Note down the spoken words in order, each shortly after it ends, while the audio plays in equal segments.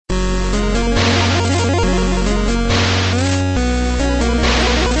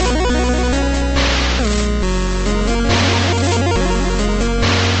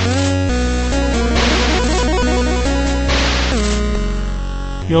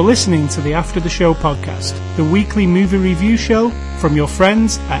You're listening to the After the Show podcast, the weekly movie review show from your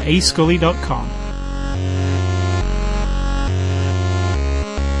friends at ascully.com.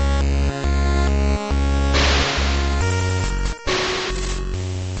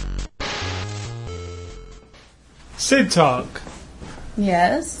 Sid Talk.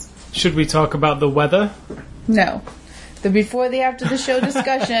 Yes? Should we talk about the weather? No. The before the after the show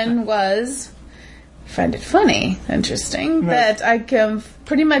discussion was, I find it funny, interesting, that I come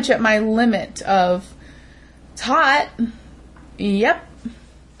pretty much at my limit of, it's hot. Yep.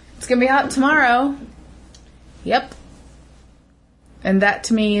 It's going to be hot tomorrow. Yep. And that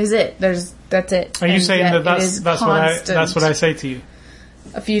to me is it. That's it. Are you saying that that's what I say to you?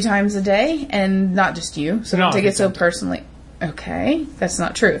 A few times a day, and not just you, so don't take it so personally. Okay, that's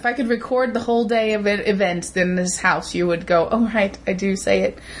not true. If I could record the whole day of events in this house, you would go, oh, right, I do say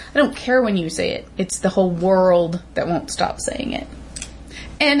it. I don't care when you say it. It's the whole world that won't stop saying it.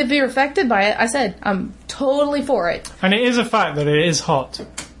 And if you're affected by it, I said, I'm totally for it. And it is a fact that it is hot.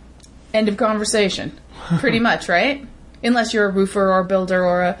 End of conversation. Pretty much, right? Unless you're a roofer or a builder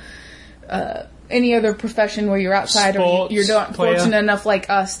or any other profession where you're outside, sports or you're not player. fortunate enough like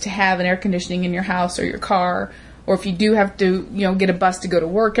us to have an air conditioning in your house or your car, or if you do have to, get a bus to go to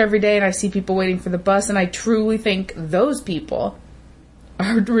work every day, and I see people waiting for the bus, and I truly think those people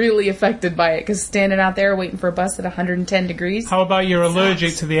are really affected by it, because standing out there waiting for a bus at 110 degrees. How about you're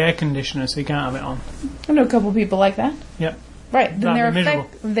allergic to the air conditioner, so you can't have it on? I know a couple people like that. Yep. Right. Then That'd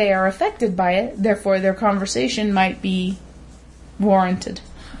they are affected by it, therefore their conversation might be warranted.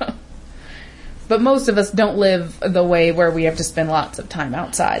 But most of us don't live the way where we have to spend lots of time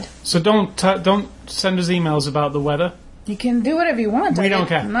outside. So don't send us emails about the weather. You can do whatever you want. We don't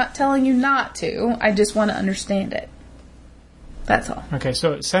care. I'm not telling you not to. I just want to understand it. That's all. Okay,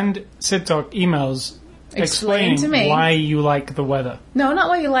 so send Sid Talk emails Explain to me why you like the weather. No, not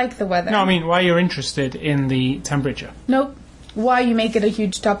why you like the weather. No, I mean why you're interested in the temperature. Nope. Why you make it a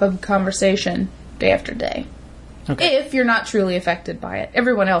huge topic of conversation day after day. Okay. If you're not truly affected by it.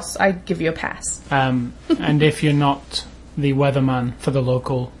 Everyone else, I give you a pass. And if you're not the weatherman for the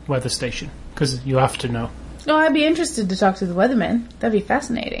local weather station, because you have to know. Oh, I'd be interested to talk to the weatherman. That'd be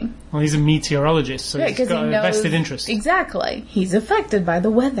fascinating. Well, he's a meteorologist, so he's got a vested interest. Exactly. He's affected by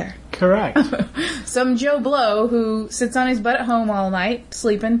the weather. Correct. Some Joe Blow who sits on his butt at home all night,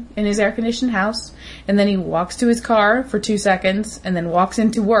 sleeping in his air-conditioned house, and then he walks to his car for 2 seconds, and then walks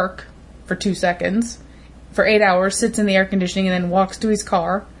into work for 2 seconds, for 8 hours, sits in the air conditioning, and then walks to his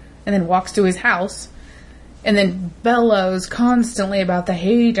car, and then walks to his house, and then bellows constantly about the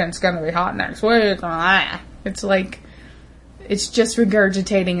heat, and it's going to be hot next week. It's like, it's just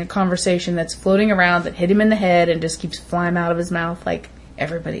regurgitating a conversation that's floating around that hit him in the head and just keeps flying out of his mouth like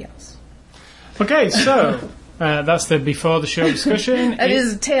everybody else. Okay, so that's the before the show discussion. That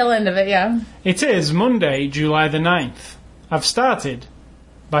is the tail end of it, yeah. It is Monday, July the 9th. I've started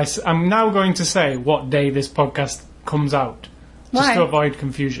I'm now going to say what day this podcast comes out. Just Why? to avoid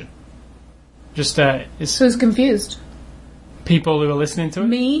confusion. Just, it's Who's confused? people who are listening to it.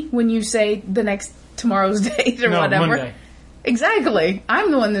 Me, when you say tomorrow's date or whatever. Monday. Exactly.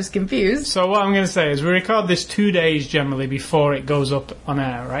 I'm the one that's confused. So what I'm going to say is we record this 2 days generally before it goes up on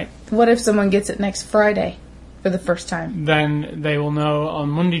air, right? What if someone gets it next Friday for the first time? Then they will know on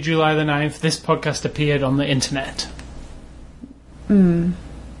Monday, July the 9th, this podcast appeared on the internet.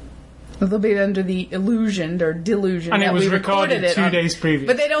 They'll be under the illusion or delusion And that it was we recorded it 2 days previous.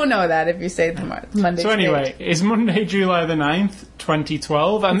 But they don't know that if you say the Monday. So anyway, it's Monday, July the 9th,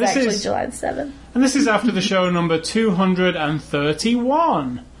 2012. And it's this actually is July the 7th. And this is after the show number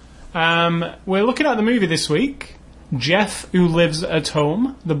 231. We're looking at the movie this week, Jeff Who Lives at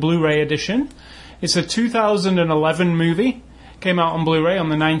Home, the Blu-ray edition. It's a 2011 movie. Came out on Blu-ray on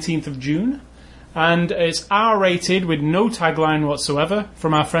the 19th of June. And it's R-rated with no tagline whatsoever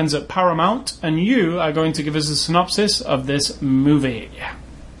from our friends at Paramount. And you are going to give us a synopsis of this movie.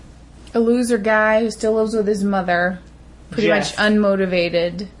 A loser guy who still lives with his mother, pretty much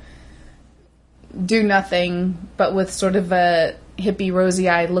unmotivated, do nothing, but with sort of a hippie,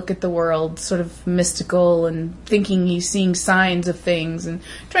 rosy-eyed look at the world, sort of mystical and thinking he's seeing signs of things and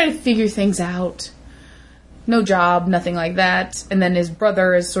trying to figure things out. No job, nothing like that. And then his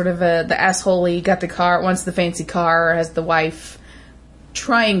brother is sort of the asshole. He got the car, wants the fancy car, has the wife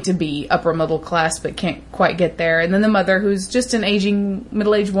trying to be upper middle class but can't quite get there. And then the mother, who's just an aging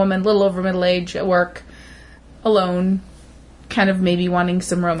middle-aged woman, little over middle age, at work, alone, kind of maybe wanting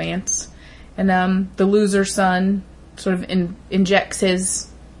some romance. And the loser son sort of injects his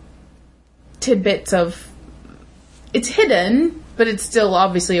tidbits of... It's hidden, but it's still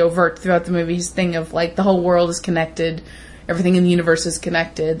obviously overt throughout the movie's thing of, like, the whole world is connected. everything in the universe is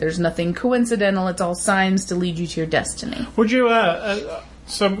connected. There's nothing coincidental. It's all signs to lead you to your destiny. Would you,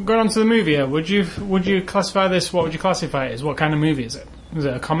 so going on to the movie here, would you classify this, what would you classify it as? What kind of movie is it? Is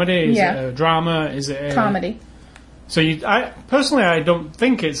it a comedy? Is it a drama? Is it a... Comedy. So personally, I don't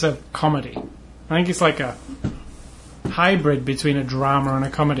think it's a comedy. I think it's like a hybrid between a drama and a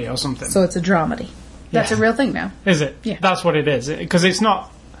comedy or something. So it's a dramedy. That's a real thing now. Is it? Yeah. That's what it is. Because it's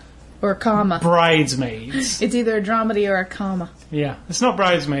not... Or a comma. Bridesmaids. It's either a dramedy or a comma. Yeah. It's not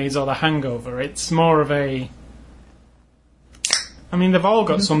Bridesmaids or The Hangover. It's more of a... I mean, they've all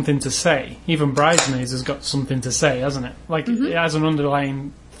got something to say. Even Bridesmaids has got something to say, hasn't it? Like, it has an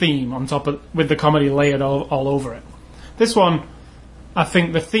underlying theme on top of... with the comedy layered all over it. This one, I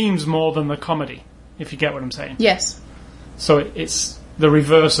think the theme's more than the comedy, if you get what I'm saying. Yes. So it's the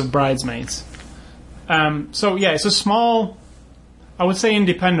reverse of Bridesmaids. So yeah, it's a small, I would say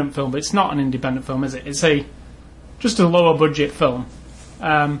independent film, but it's not an independent film, is it? It's just a lower budget film.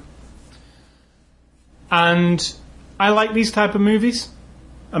 And I like these type of movies.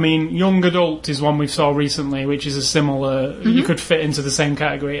 I mean, Young Adult is one we saw recently, which is a similar, you could fit into the same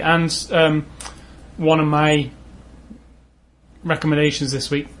category. And one of my recommendations this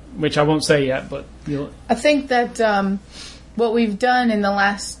week, which I won't say yet, but I think that what we've done in the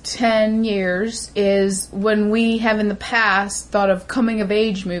last 10 years is when we have in the past thought of coming of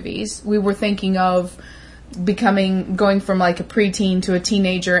age movies, we were thinking of going from like a preteen to a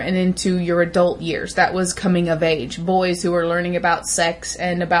teenager and into your adult years. That was coming of age. Boys who are learning about sex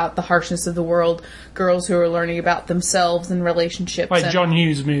and about the harshness of the world. Girls who are learning about themselves and relationships. Like John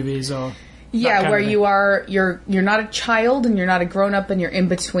Hughes movies or... Yeah, where you're not a child and you're not a grown-up and you're in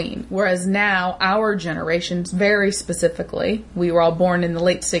between. Whereas now, our generations, very specifically, we were all born in the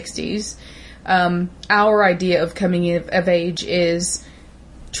late 60s, our idea of coming of age is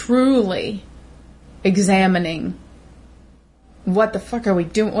truly examining what the fuck are we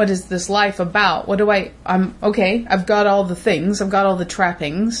doing? What is this life about? I've got all the things, I've got all the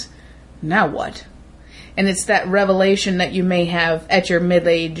trappings, now what? And it's that revelation that you may have at your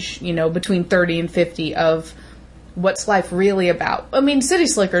mid-age, between 30 and 50 of what's life really about. I mean, City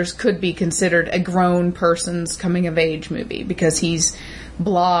Slickers could be considered a grown person's coming-of-age movie because he's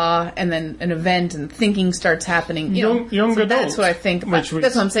blah, and then an event and thinking starts happening. Young adult. That's what I think about.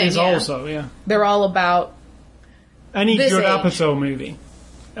 That's what I'm saying, also. They're all about any Judd age. Apatow movie.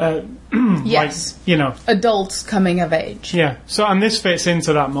 Yes. Like, adults coming of age. Yeah. So, and this fits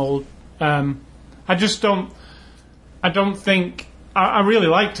into that mold. I don't think... I really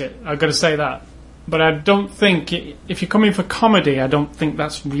liked it, I've got to say that. But I don't think... if you're coming for comedy, I don't think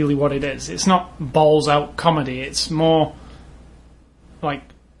that's really what it is. It's not balls-out comedy. It's more like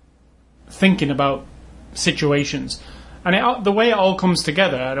thinking about situations. And the way it all comes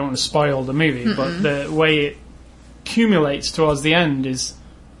together, I don't want to spoil the movie, but the way it accumulates towards the end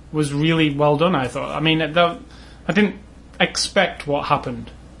was really well done, I thought. I mean, I didn't expect what happened.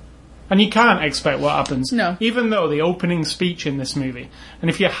 And you can't expect what happens. No. Even though the opening speech in this movie... And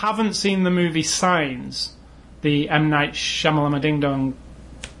if you haven't seen the movie Signs, the M. Night Shyamalan Ding Dong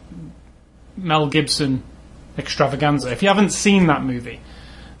Mel Gibson extravaganza, if you haven't seen that movie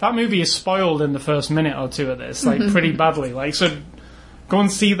is spoiled in the first minute or two of this, like, pretty badly. Like, so go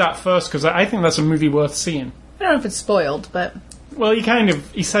and see that first, because I think that's a movie worth seeing. I don't know if it's spoiled, but... Well,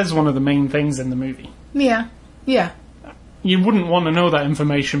 he says one of the main things in the movie. Yeah. Yeah. You wouldn't want to know that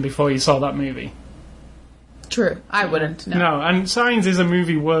information before you saw that movie. True. I wouldn't, no. No, and Signs is a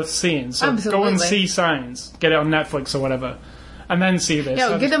movie worth seeing. So Absolutely. Go and see Signs. Get it on Netflix or whatever. And then see this.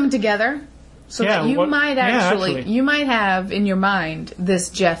 Yeah, get them together. So that you might actually... You might have in your mind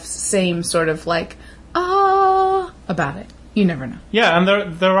this Jeff's same sort of like, about it. You never know. Yeah,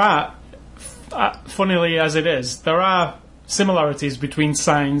 and there are, funnily as it is, there are similarities between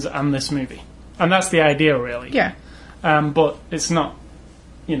Signs and this movie. And that's the idea, really. Yeah. But it's not,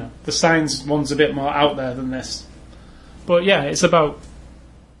 the Signs one's a bit more out there than this. But yeah, it's about,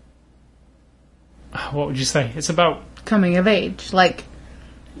 what would you say? It's about... coming of age. Like,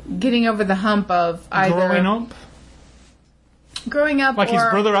 getting over the hump of either... Growing up, like his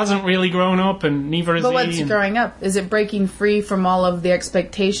brother hasn't really grown up, and neither is he. But what's growing up? Is it breaking free from all of the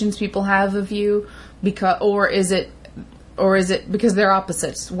expectations people have of you? Or is it because they're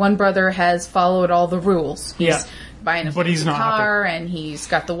opposites? One brother has followed all the rules. He's buying a car, and he's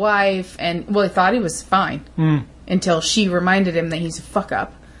got the wife, and he thought he was fine until she reminded him that he's a fuck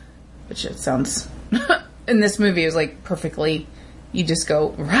up, which it sounds in this movie is like perfectly. You just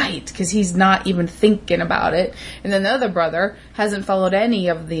go, right, because he's not even thinking about it. And then the other brother hasn't followed any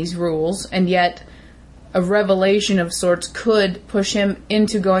of these rules, and yet a revelation of sorts could push him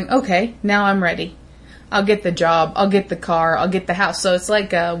into going, okay, now I'm ready. I'll get the job, I'll get the car, I'll get the house. So it's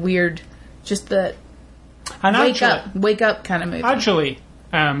like a weird, just the wake up kind of movie. Actually,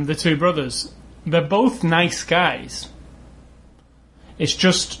 the two brothers, they're both nice guys. It's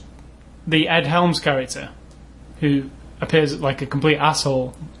just the Ed Helms character, who appears like a complete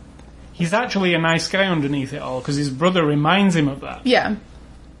asshole. He's actually a nice guy underneath it all, because his brother reminds him of that. Yeah.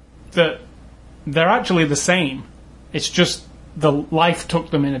 That they're actually the same. It's just the life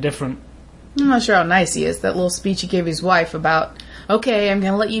took them in a different... I'm not sure how nice he is. That little speech he gave his wife about, okay, I'm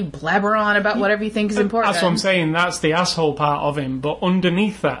going to let you blabber on about whatever you think is important. That's what I'm saying. That's the asshole part of him. But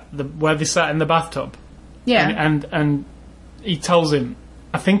underneath that, where they sat in the bathtub, yeah, and he tells him,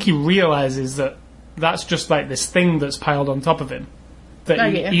 I think he realises that that's just like this thing that's piled on top of him.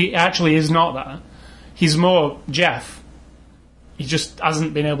 That he actually is not that. He's more Jeff. He just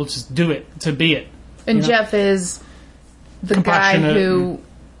hasn't been able to do it, to be it. And Jeff is the guy who,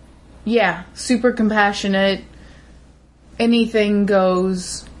 super compassionate, anything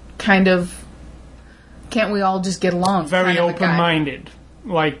goes, kind of, can't we all just get along? Very kind of open-minded.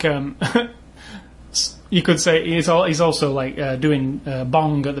 Like, you could say he's also like doing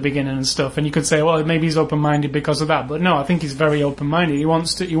bong at the beginning and stuff, and you could say, well, maybe he's open-minded because of that. But no, I think he's very open-minded. He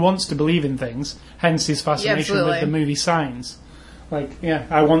wants to believe in things, hence his fascination with the movie Signs. Like,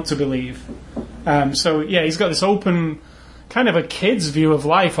 I want to believe. He's got this open, kind of a kid's view of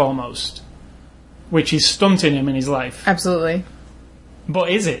life almost, which is stunting him in his life. Absolutely. But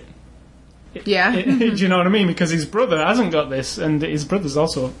is it? Yeah. Do you know what I mean? Because his brother hasn't got this, and his brother's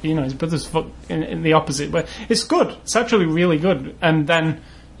also, his brother's in the opposite way. It's good. It's actually really good. And then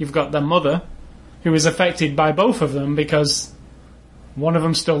you've got their mother, who is affected by both of them because one of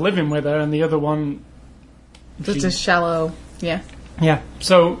them's still living with her, and the other one... Just a shallow, yeah. Yeah.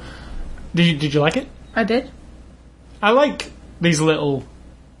 So, did you like it? I did. I like these little...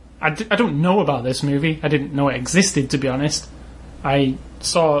 I don't know about this movie. I didn't know it existed, to be honest. I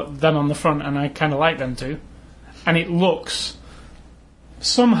saw them on the front and I kind of like them too. And it looks,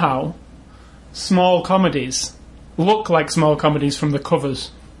 somehow, small comedies look like small comedies from the covers.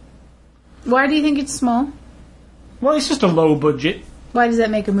 Why do you think it's small? Well, it's just a low budget. Why does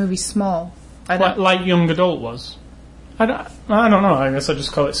that make a movie small? Like Young Adult was. I don't know. I guess I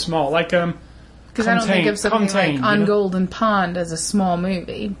just call it small. Like, because I don't think of something like On Golden Pond as a small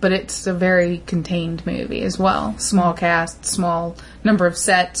movie, but it's a very contained movie as well. Small cast, small number of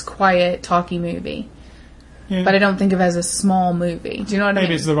sets, quiet, talky movie. Yeah. But I don't think of it as a small movie. Do you know what I mean?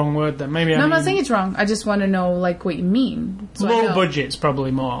 Maybe it's the wrong word then. I'm not saying it's wrong. I just want to know what you mean. So low budget's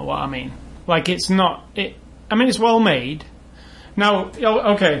probably more what I mean. Like, it's not... it's well made. Now,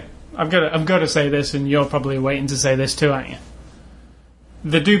 okay, I've got to say this, and you're probably waiting to say this too, aren't you?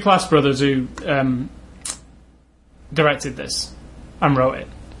 The Duplass brothers who directed this and wrote it.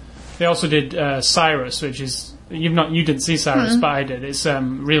 They also did Cyrus, which is you didn't see Cyrus, but I did. It's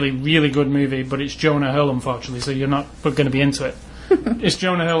really, really good movie, but it's Jonah Hill, unfortunately, so you're not going to be into it. It's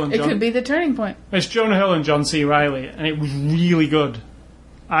Jonah Hill and It could be the turning point. It's Jonah Hill and John C. Reilly, and it was really good.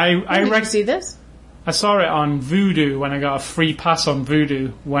 Did you see this? I saw it on Vudu when I got a free pass on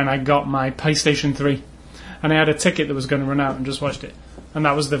Vudu when I got my PlayStation 3, and I had a ticket that was going to run out and just watched it. And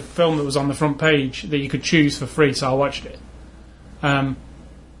that was the film that was on the front page that you could choose for free, so I watched it. And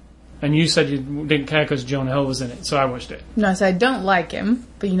you said you didn't care because Jonah Hill was in it, so I watched it. No, I said I don't like him,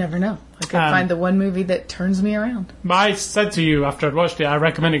 but you never know. I could find the one movie that turns me around. But I said to you after I'd watched it, I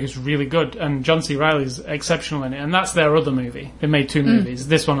recommend it because it's really good, and John C. Reilly's exceptional in it, and that's their other movie. They made two movies,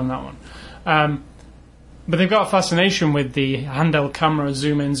 this one and that one. But they've got a fascination with the handheld camera,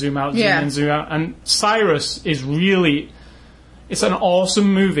 zoom in, zoom out, zoom in, zoom out. And Cyrus is really... It's an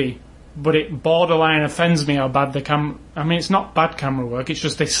awesome movie, but it borderline offends me how bad the camera... I mean, it's not bad camera work, it's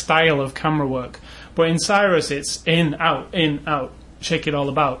just a style of camera work. But in Cyrus, it's in, out, shake it all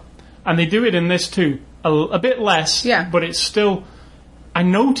about. And they do it in this too. A bit less, but it's still... I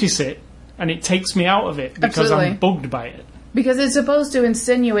notice it, and it takes me out of it because I'm bugged by it. Because it's supposed to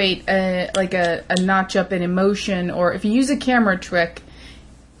insinuate a notch up in emotion, or if you use a camera trick,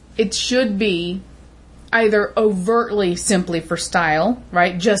 it should be either overtly simply for style,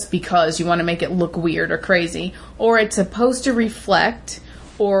 right? Just because you want to make it look weird or crazy, or it's supposed to reflect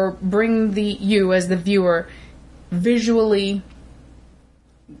or bring you as the viewer visually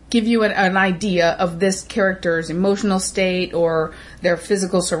give you an idea of this character's emotional state or their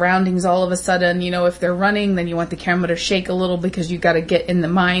physical surroundings all of a sudden. If they're running, then you want the camera to shake a little because you got to get in the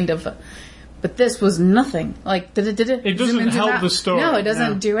mind of... But this was nothing. Like, it doesn't help the story. No, it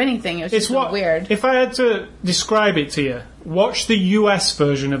doesn't do anything. It's just weird. If I had to describe it to you, watch the US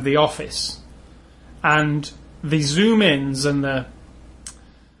version of The Office, and the zoom-ins and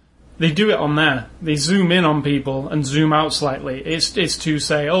the they do it on there. They zoom in on people and zoom out slightly. It's to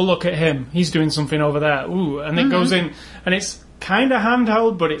say, oh, look at him. He's doing something over there. Ooh, and it goes in, and it's kind of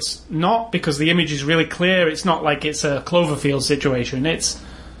handheld, but it's not, because the image is really clear. It's not like it's a Cloverfield situation. It's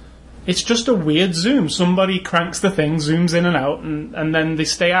just a weird zoom. Somebody cranks the thing, zooms in and out, and then they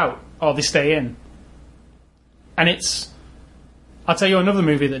stay out, or they stay in. And I'll tell you another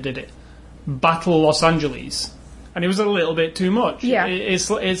movie that did it. Battle Los Angeles. And it was a little bit too much. Yeah.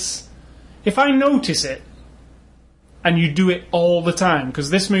 It's if I notice it, and you do it all the time,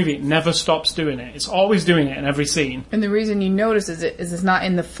 because this movie never stops doing it. It's always doing it in every scene. And the reason you notice is it's not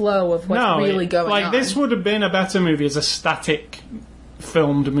in the flow of what's really going on. This would have been a better movie as a static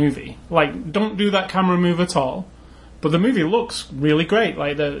filmed movie. Like, don't do that camera move at all. But the movie looks really great,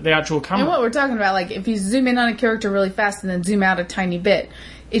 like the actual camera. And what we're talking about, like, if you zoom in on a character really fast and then zoom out a tiny bit,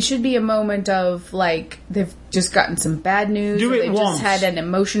 it should be a moment of, like, they've just gotten some bad news. Do it they've once. Just had an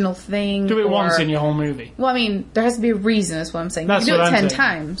emotional thing. Do it once in your whole movie. Well, I mean, there has to be a reason, is what I'm saying. That's you do what it I'm 10 saying.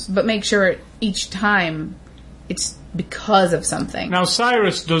 times, but make sure each time it's because of something. Now,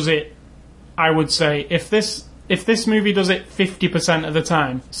 Cyrus does it, I would say, if this movie does it 50% of the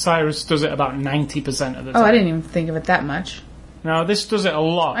time, Cyrus does it about 90% of the time. Oh, I didn't even think of it that much. Now, this does it a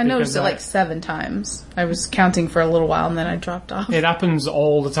lot. I noticed it like 7 times. I was counting for a little while and then I dropped off. It happens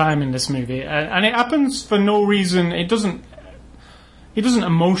all the time in this movie. And it happens for no reason. It doesn't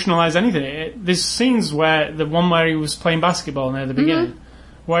emotionalize anything. There's scenes where, the one where he was playing basketball near the beginning,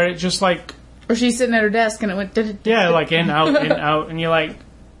 where it just like... Or she's sitting at her desk and it went... Yeah, like in, out, and you're like...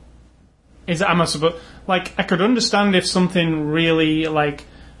 Am I supposed... Like, I could understand if something really, like...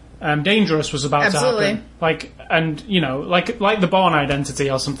 dangerous was about to happen, like, and you know, like the Bourne Identity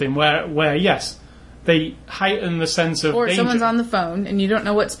or something, where yes, they heighten the sense of or danger. Someone's on the phone and you don't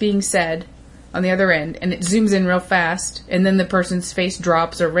know what's being said on the other end, and it zooms in real fast, and then the person's face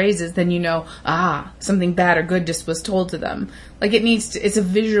drops or raises, then you know, something bad or good just was told to them. Like, it's a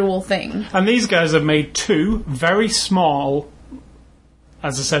visual thing. And these guys have made 2 very small,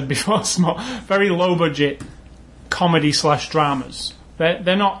 as I said before, very low budget comedy/dramas.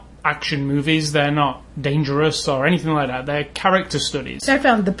 They're not action movies, they're not dangerous or anything like that. They're character studies. I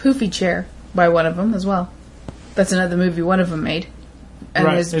found The Poofy Chair by one of them as well. That's another movie one of them made. And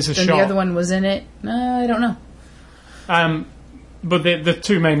right, it's a and short. The other one was in it. I don't know. But the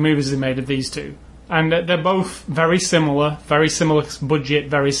 2 main movies they made are these 2. And they're both very similar budget,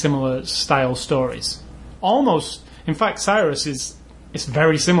 very similar style stories. Almost, in fact, Cyrus is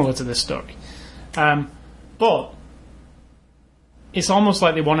very similar to this story. But it's almost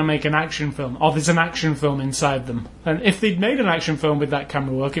like they want to make an action film, or there's an action film inside them. And if they'd made an action film with that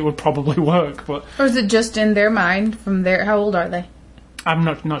camera work, it would probably work. But or is it just in their mind from their... How old are they? I'm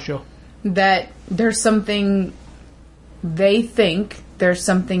not sure. That there's something... They think there's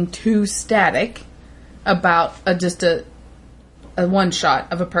something too static about just a one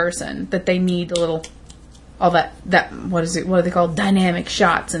shot of a person, that they need a little... All that what are they called? Dynamic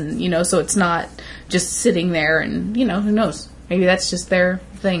shots, and, you know, so it's not just sitting there and, you know, who knows? Maybe that's just their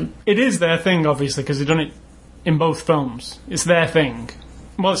thing. It is their thing, obviously, because they've done it in both films. It's their thing.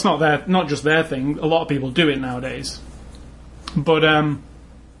 Well, it's not just their thing. A lot of people do it nowadays. But,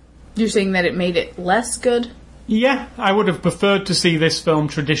 You're saying that it made it less good? Yeah, I would have preferred to see this film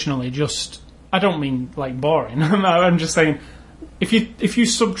traditionally. I don't mean, like, boring. I'm just saying, if you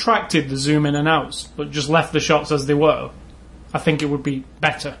subtracted the zoom in and outs, but just left the shots as they were, I think it would be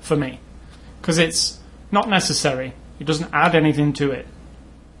better for me. Because it's not necessary. It doesn't add anything to it.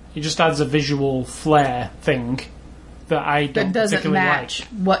 It just adds a visual flair thing that I don't that doesn't particularly match like.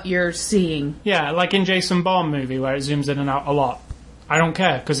 what you're seeing. Yeah, like in Jason Bourne movie where it zooms in and out a lot. I don't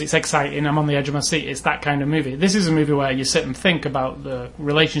care because it's exciting. I'm on the edge of my seat. It's that kind of movie. This is a movie where you sit and think about the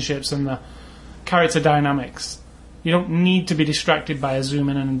relationships and the character dynamics. You don't need to be distracted by a zoom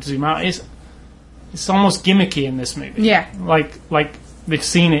in and zoom out. It's almost gimmicky in this movie. Yeah, like they've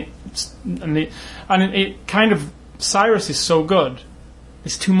seen it, and it kind of... Cyrus is so good.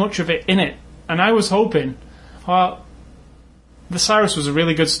 There's too much of it in it. And I was hoping, well, the Cyrus was a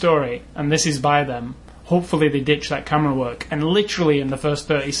really good story, and this is by them. Hopefully they ditch that camera work. And literally in the first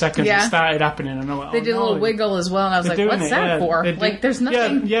 30 seconds it started happening, and I went, they did a little wiggle as well, and I was like, what's that for? Like, there's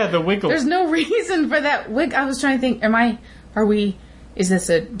nothing... Yeah, the wiggle. There's no reason for that wiggle. I was trying to think, is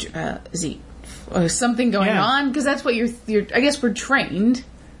this something going on? Because that's what you're... I guess we're trained,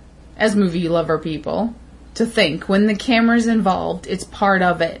 as movie lover people, to think when the camera's involved, it's part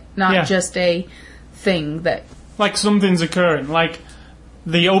of it, not just a thing that... Like something's occurring. Like,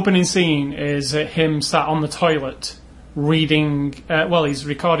 the opening scene is him sat on the toilet reading... he's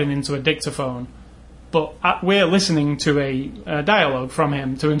recording into a dictaphone but we're listening to a dialogue from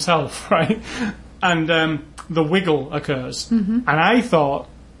him to himself, right? And the wiggle occurs. Mm-hmm. And I thought,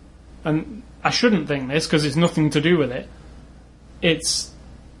 and I shouldn't think this because it's nothing to do with it, it's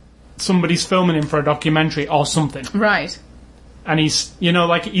somebody's filming him for a documentary or something. Right. And he's,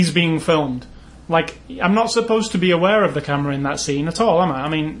 like he's being filmed. Like, I'm not supposed to be aware of the camera in that scene at all, am I? I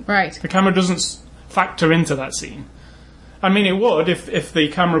mean, right. The camera doesn't factor into that scene. I mean, it would if the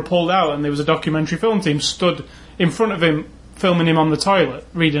camera pulled out and there was a documentary film team stood in front of him, filming him on the toilet,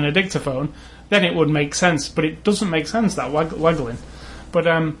 reading a dictaphone, then it would make sense. But it doesn't make sense, that waggling.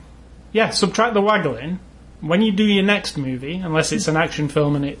 But, subtract the waggling. When you do your next movie, unless it's an action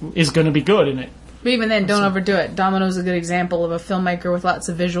film and it is going to be good in it. But even then, don't overdo it. Domino's a good example of a filmmaker with lots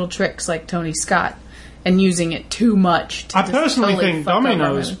of visual tricks like Tony Scott and using it too much. I personally think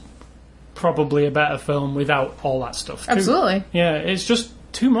Domino's probably a better film without all that stuff too. Absolutely. Yeah, it's just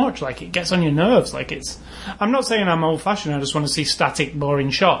too much. Like, it gets on your nerves. Like, I'm not saying I'm old-fashioned. I just want to see static, boring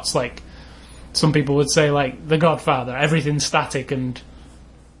shots. Like, some people would say, like, The Godfather. Everything's static and,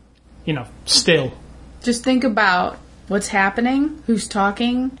 still. Just think about what's happening, who's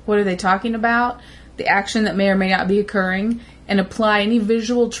talking, what are they talking about, the action that may or may not be occurring, and apply any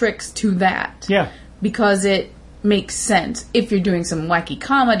visual tricks to that. Yeah. Because it makes sense. If you're doing some wacky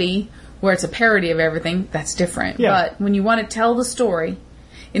comedy where it's a parody of everything, that's different. Yeah. But when you want to tell the story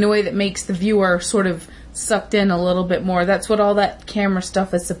in a way that makes the viewer sort of sucked in a little bit more, that's what all that camera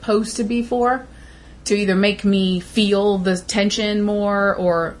stuff is supposed to be for. To either make me feel the tension more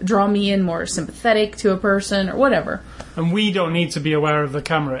or draw me in more sympathetic to a person or whatever. And we don't need to be aware of the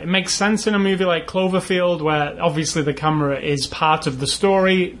camera. It makes sense in a movie like Cloverfield where obviously the camera is part of the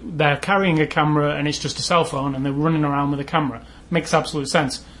story. They're carrying a camera and it's just a cell phone and they're running around with a camera. Makes absolute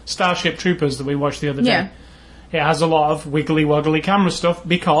sense. Starship Troopers that we watched the other day. Yeah. It has a lot of wiggly-woggly camera stuff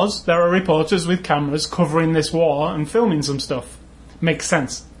because there are reporters with cameras covering this war and filming some stuff. Makes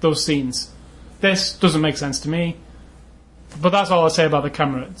sense, those scenes. This doesn't make sense to me. But that's all I say about the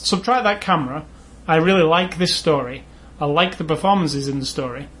camera. Subtract that camera. I really like this story. I like the performances in the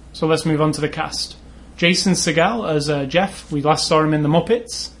story. So let's move on to the cast. Jason Segel as Jeff. We last saw him in The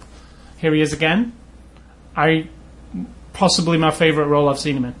Muppets. Here he is again. Possibly my favourite role I've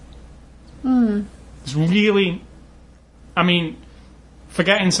seen him in. It's really... I mean,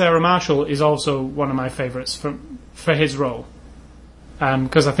 Forgetting Sarah Marshall is also one of my favourites for his role.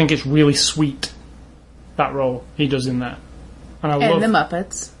 Because I think it's really sweet, that role he does in there. And The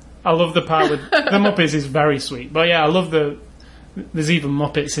Muppets. I love the part with... the Muppets is very sweet. But yeah, I love there's even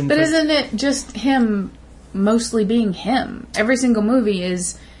Muppets in... But isn't it just him mostly being him? Every single movie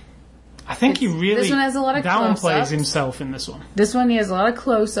is... I think he really this one has a lot of downplays close-ups. himself in this one. This one he has a lot of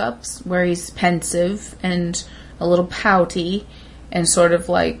close-ups where he's pensive and a little pouty and sort of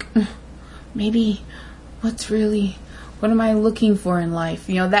like, maybe what am I looking for in life?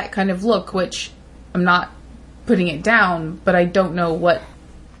 That kind of look, which I'm not putting it down, but I don't know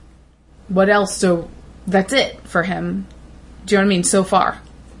what else. So that's it for him. Do you know what I mean? So far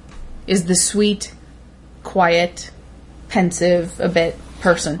is the sweet, quiet, pensive, a bit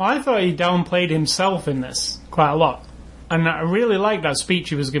person. Well, I thought he downplayed himself in this quite a lot. And I really liked that speech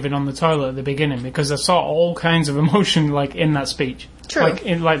he was giving on the toilet at the beginning because I saw all kinds of emotion in that speech. True.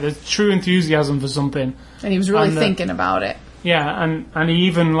 The true enthusiasm for something. And he was really thinking about it. Yeah, and he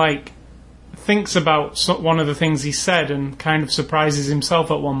even thinks about one of the things he said and kind of surprises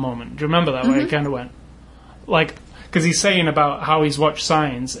himself at one moment. Do you remember that, where he kind of went? Because he's saying about how he's watched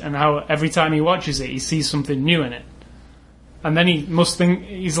Signs and how every time he watches it, he sees something new in it. And then he must think,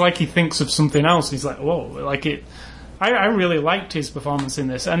 he thinks of something else. He's like, whoa, I really liked his performance in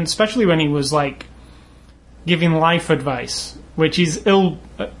this. And especially when he was, giving life advice, which is ill,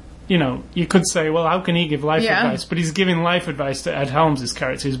 you could say, well, how can he give life advice? But he's giving life advice to Ed Helms'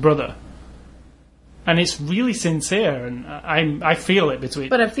 character, his brother. And it's really sincere, and I feel it between...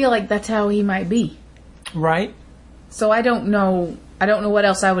 But I feel like that's how he might be. Right. So I don't know what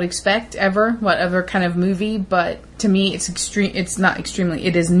else I would expect ever, what other kind of movie, but to me it's extreme. It's not extremely,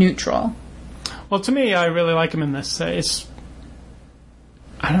 it is neutral. Well, to me, I really like him in this. I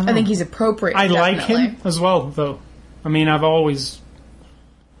don't know. I think he's appropriate. I like him as well, though. I mean, I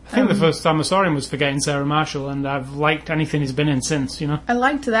think the first time I saw him was Forgetting Sarah Marshall, and I've liked anything he's been in since, I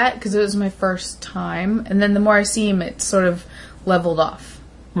liked that because it was my first time, and then the more I see him, it's sort of leveled off.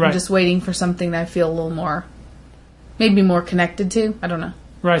 Right. I'm just waiting for something that I feel a little more, maybe more connected to. I don't know.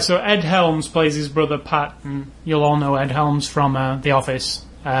 Right, so Ed Helms plays his brother Pat, and you'll all know Ed Helms from The Office,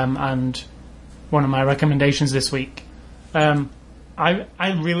 and one of my recommendations this week. I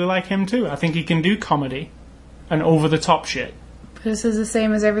really like him too. I think he can do comedy and over-the-top shit. This is the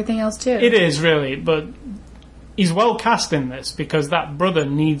same as everything else, too. It is, really, but he's well cast in this because that brother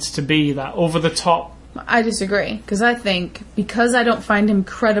needs to be that over-the-top. I disagree, because I think, because I don't find him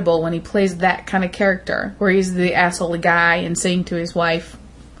credible when he plays that kind of character, where he's the asshole guy and saying to his wife,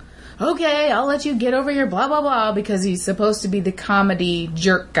 okay, I'll let you get over your blah, blah, blah, because he's supposed to be the comedy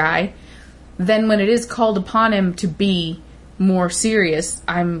jerk guy. Then when it is called upon him to be more serious,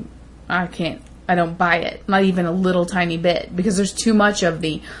 I don't buy it. Not even a little tiny bit. Because there's too much of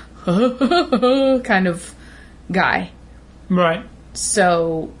the kind of guy. Right.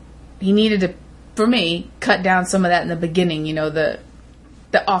 So he needed to, for me, cut down some of that in the beginning, the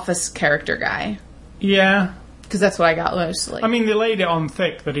office character guy. Yeah. Because that's what I got mostly. I mean, they laid it on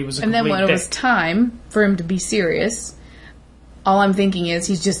thick that he was a complete complete dick. And then when dick. it was time for him to be serious, all I'm thinking is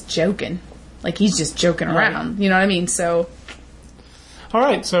he's just joking. Like, he's just joking around. You know what I mean? So...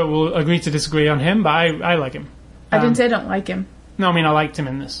 Alright, so we'll agree to disagree on him, but I like him. I didn't say I don't like him. No, I mean, I liked him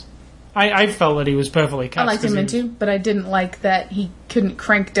in this. I felt that he was perfectly cast. I liked him in too, but I didn't like that he couldn't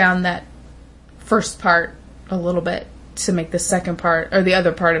crank down that first part a little bit to make the second part, or the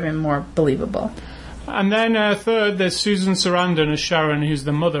other part of him, more believable. And then third, there's Susan Sarandon as Sharon, who's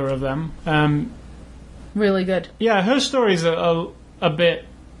the mother of them. Really good. Yeah, her story's a bit...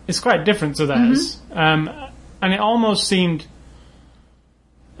 It's quite different to theirs. And it almost seemed...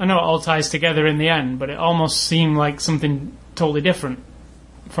 I know it all ties together in the end, but it almost seemed like something totally different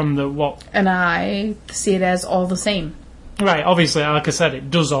from the what... And I see it as all the same. Right, obviously, like I said, it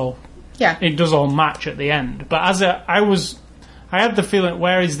does all match at the end. But I had the feeling,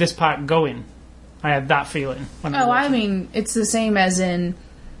 where is this part going? I had that feeling. I mean, it's the same as in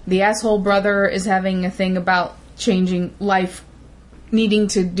the asshole brother is having a thing about changing life, needing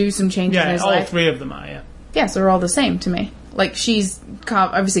to do some changes in his life. Yeah, all three of them are, yeah. Yeah, so they're all the same to me. Like, she's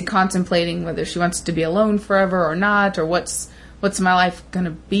obviously contemplating whether she wants to be alone forever or not, or what's my life going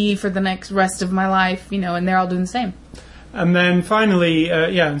to be for the next rest of my life, and they're all doing the same. And then finally,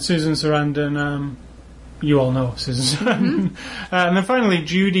 and Susan Sarandon, you all know Susan Sarandon. And then finally,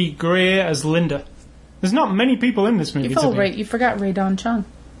 Judy Greer as Linda. There's not many people in this movie. You forgot Rae Dawn Chong.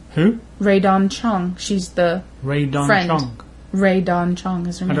 Who? Rae Dawn Chong. She's the Rae Dawn friend. Chong. Rae Dawn Chong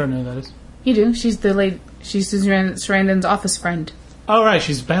is her name. I don't know who that is. You do. She's the lady. She's Susan Sarandon's office friend. Oh, right.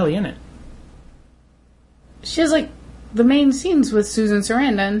 She's barely in it. She has, the main scenes with Susan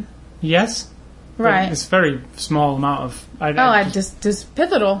Sarandon. Yes. Right. It's a very small amount of... just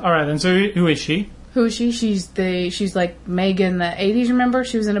pivotal. All right, then. So who is she? Who is she? She's like Meg in the 80s, remember?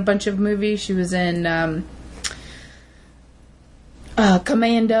 She was in a bunch of movies. She was in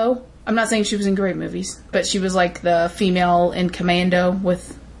Commando. I'm not saying she was in great movies, but she was like the female in Commando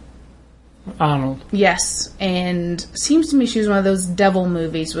with... Arnold. Yes, and seems to me she was one of those devil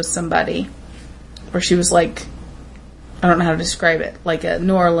movies with somebody where she was like, I don't know how to describe it, like a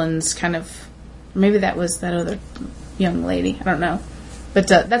New Orleans kind of, maybe that was that other young lady, I don't know, but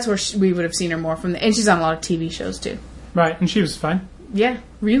that's where we would have seen her more from, and she's on a lot of TV shows too. Right, and she was fine. Yeah,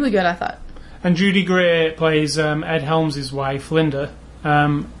 really good, I thought. And Judy Greer plays Ed Helms' wife, Linda.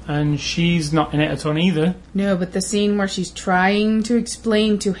 And she's not in it at all either. No, but the scene where she's trying to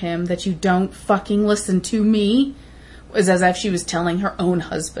explain to him that you don't fucking listen to me was as if she was telling her own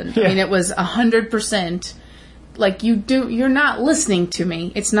husband. Yeah. I mean, it was 100% like, you're not listening to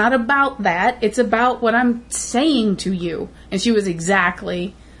me. It's not about that. It's about what I'm saying to you. And she was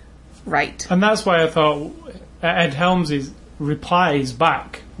exactly right. And that's why I thought Ed Helms' replies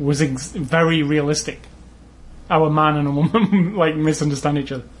back was very realistic. Our man and a woman misunderstand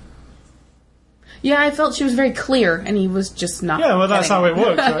each other. Yeah, I felt she was very clear, and he was just not. Yeah, well, that's how it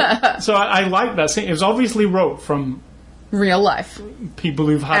works, right? So I like that scene. It was obviously wrote from real life people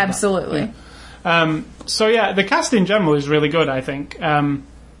who've had absolutely. That. Yeah. So yeah, the cast in general is really good, I think. And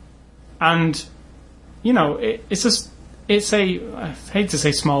it's a I hate to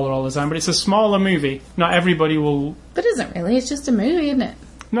say smaller all the time, but it's a smaller movie. Not everybody will. But isn't really? It's just a movie, isn't it?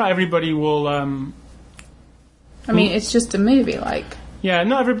 Not everybody will. I mean, it's just a movie, Yeah,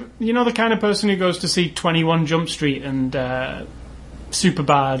 not every... the kind of person who goes to see 21 Jump Street and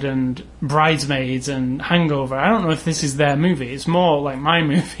Superbad and Bridesmaids and Hangover. I don't know if this is their movie. It's more like my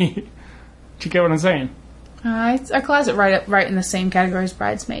movie. Do you get what I'm saying? I class it right in the same category as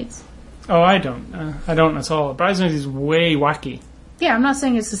Bridesmaids. Oh, I don't. I don't at all. Bridesmaids is way wacky. Yeah, I'm not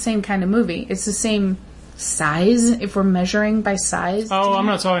saying it's the same kind of movie. It's the same size, if we're measuring by size. Oh, I'm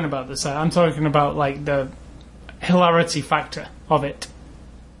not talking about the size. I'm talking about, the... hilarity factor of it.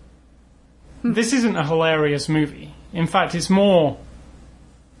 This isn't a hilarious movie. In fact, it's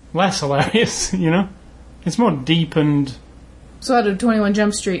less hilarious, It's more deep and... So how do 21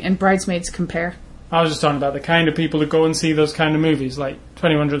 Jump Street and Bridesmaids compare? I was just talking about the kind of people who go and see those kind of movies, like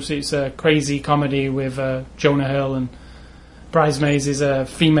 21 Jump Street's a crazy comedy with Jonah Hill, and Bridesmaids is a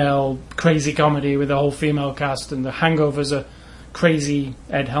female crazy comedy with a whole female cast, and The Hangover's a crazy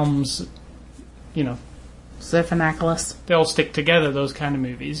Ed Helms, Stephanopoulos. They all stick together, those kind of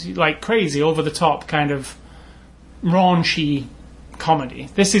movies. Like crazy, over-the-top kind of raunchy comedy.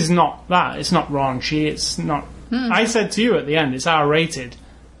 This is not that. It's not raunchy. It's not... I said to you at the end, it's R-rated.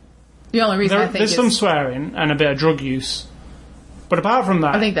 The only reason I think there's some swearing and a bit of drug use. But apart from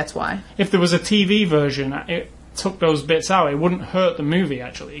that... I think that's why. If there was a TV version, it took those bits out, it wouldn't hurt the movie,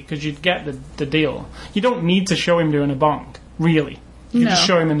 actually, because you'd get the deal. You don't need to show him doing a bong, really. You just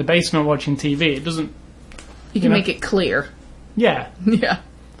show him in the basement watching TV. It doesn't... You can make it clear. Yeah. Yeah.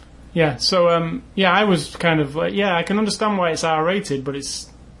 Yeah, so, I was kind of like, I can understand why it's R-rated, but it's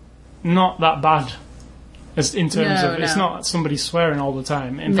not that bad. As in terms of, it's not somebody swearing all the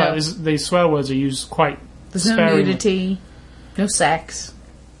time. In fact, the swear words are used quite sparingly. No nudity, no sex.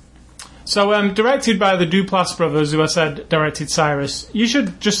 So, directed by the Duplass brothers, who I said directed Cyrus. You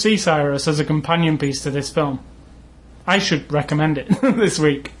should just see Cyrus as a companion piece to this film. I should recommend it this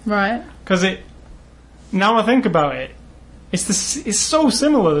week. Right. Because now I think about it, it's so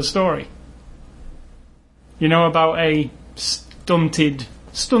similar, the story. About a stunted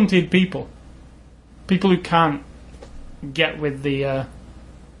people. People who can't get with the,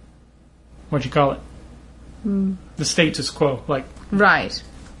 what do you call it? The status quo. Right.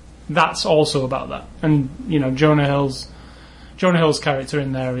 That's also about that. And, Jonah Hill's character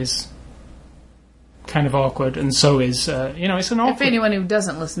in there is kind of awkward, and so is, it's an awkward... If anyone who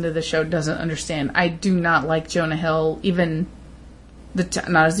doesn't listen to the show doesn't understand, I do not like Jonah Hill, even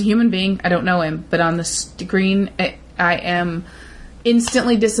not as a human being. I don't know him, but on the screen, I am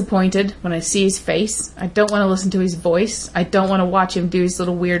instantly disappointed when I see his face. I don't want to listen to his voice. I don't want to watch him do his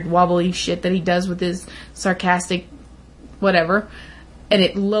little weird wobbly shit that he does with his sarcastic whatever. And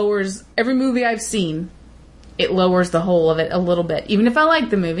it lowers every movie I've seen. It lowers the whole of it a little bit. Even if I like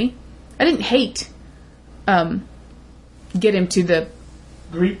the movie, I didn't hate get him to the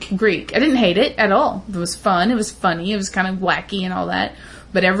Greek. I didn't hate it at all. It was fun. It was funny. It was kind of wacky and all that.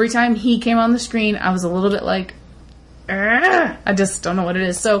 But every time he came on the screen, I was a little bit like, I just don't know what it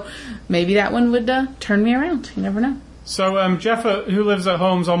is. So maybe that one would turn me around. You never know. So Jeff, Who Lives at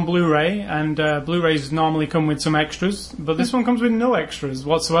Home's on Blu-ray, and Blu-rays normally come with some extras, but this one comes with no extras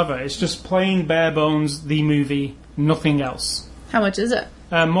whatsoever. It's just plain bare bones, the movie, nothing else. How much is it?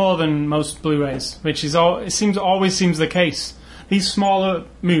 More than most Blu-rays, which is always seems the case. These smaller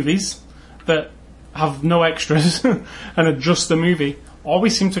movies that have no extras and are just the movie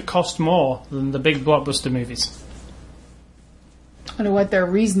always seem to cost more than the big blockbuster movies. I wonder what their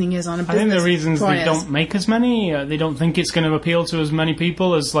reasoning is on a business. I think the reasons they don't make as many. They don't think it's going to appeal to as many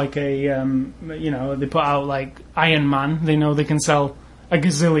people as like a, they put out like Iron Man. They know they can sell a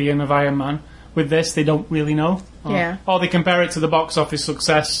gazillion of Iron Man. With this, they don't really know. Or they compare it to the box office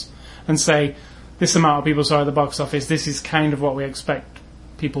success and say, this amount of people saw it at the box office, this is kind of what we expect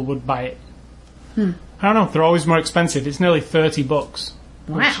people would buy it. I don't know, they're always more expensive. It's nearly $30.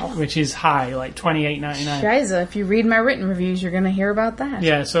 Wow. Which is high, like $28.99. Shiza, if you read my written reviews, you're going to hear about that.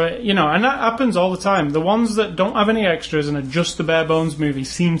 Yeah, so, and that happens all the time. The ones that don't have any extras and are just the bare bones movie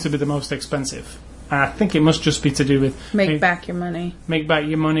seem to be the most expensive. And I think it must just be to do with... Make back your money. Make back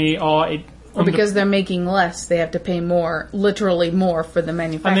your money, or because they're making less, they have to pay more, literally more, for the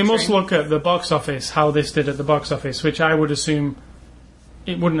manufacturing. And they must look at the box office, how this did at the box office, which I would assume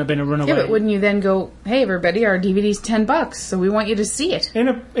it wouldn't have been a runaway. Yeah, but wouldn't you then go, hey, everybody, our DVD's $10, so we want you to see it? In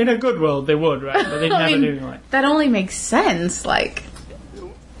a good world, they would, right? But they'd never do it. That only makes sense,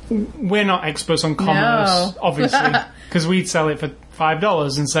 We're not experts on commerce, obviously, because we'd sell it for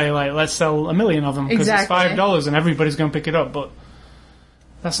 $5 and say, let's sell 1 million of them, because it's $5 and everybody's going to pick it up, but...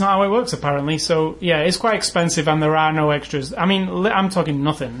 That's not how it works, apparently. So, yeah, it's quite expensive and there are no extras. I mean, I'm talking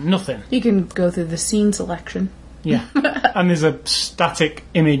nothing. You can go through the scene selection. Yeah. And there's a static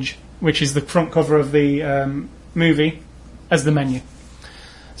image, which is the front cover of the movie, as the menu.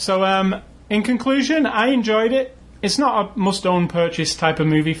 So, in conclusion, I enjoyed it. It's not a must-own purchase type of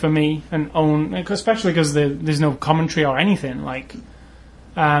movie for me, especially because there's no commentary or anything,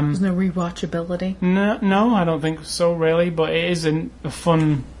 there's no rewatchability. No, I don't think so, really. But it is a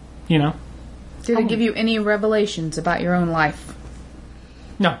fun, Did it give you any revelations about your own life?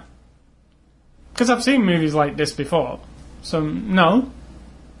 No. Because I've seen movies like this before. So, no.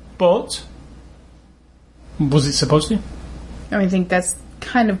 But, was it supposed to? I think that's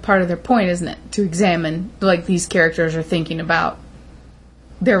kind of part of their point, isn't it? To examine, these characters are thinking about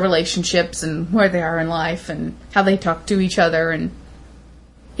their relationships and where they are in life and how they talk to each other and...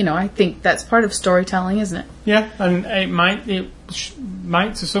 I think that's part of storytelling, isn't it? Yeah, and it might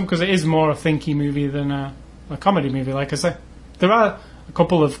to some, because it is more a thinky movie than a comedy movie, like I say. There are a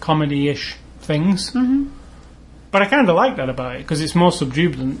couple of comedy-ish things, but I kind of like that about it, because it's more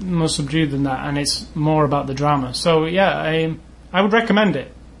subdued than that, and it's more about the drama. So yeah, I would recommend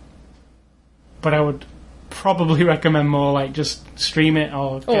it, but I would probably recommend more like just stream it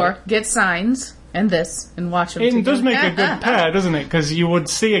or get Signs and this and watch them. It does make a good pair, doesn't it? Because you would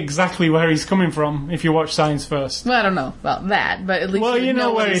see exactly where he's coming from if you watch Signs first. Well, I don't know about that, but at least you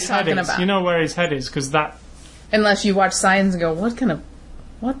know where his head is. About. You know where his head is, because that. Unless you watch Signs and go,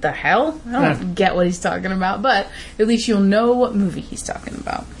 what the hell? I don't get what he's talking about, but at least you'll know what movie he's talking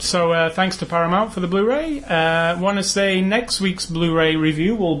about. So thanks to Paramount for the Blu-ray. Want to say next week's Blu-ray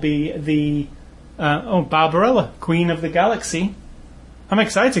review will be the Barbarella, Queen of the Galaxy. I'm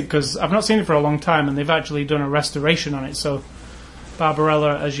excited because I've not seen it for a long time, and they've actually done a restoration on it. So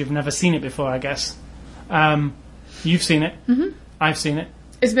Barbarella, as you've never seen it before, I guess. You've seen it. Mm-hmm. I've seen it.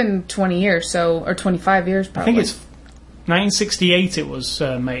 It's been 20 years, or 25 years probably. I think it's 1968 it was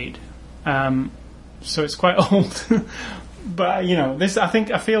made. So it's quite old. But, this I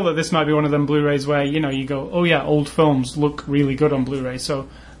feel that this might be one of them Blu-rays where, you go, oh yeah, old films look really good on Blu-ray. So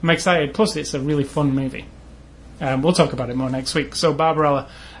I'm excited. Plus, it's a really fun movie. We'll talk about it more next week. So, Barbarella.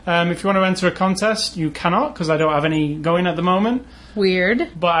 If you want to enter a contest, you cannot, because I don't have any going at the moment.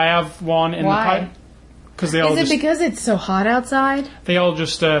 Weird. But I have one in the pipe. Is it because it's so hot outside? They all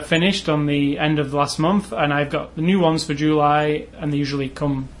just finished on the end of last month, and I've got the new ones for July, and they usually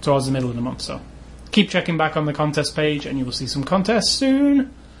come towards the middle of the month. So keep checking back on the contest page, and you will see some contests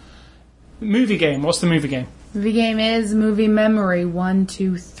soon. Movie game. What's the movie game? Movie game is Movie Memory 1,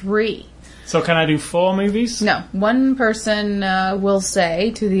 2, 3. So can I do 4 movies? No. One person will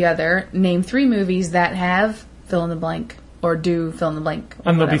say to the other, name 3 movies that have fill in the blank. Or do fill in the blank.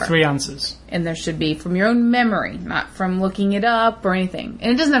 And there'll be 3 answers. And there should be from your own memory, not from looking it up or anything.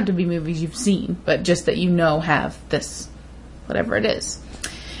 And it doesn't have to be movies you've seen, but just that have this, whatever it is.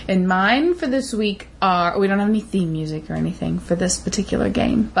 And mine for this week are, we don't have any theme music or anything for this particular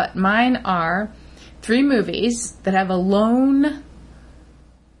game, but mine are 3 movies that have a lone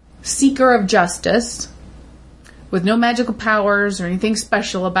seeker of justice with no magical powers or anything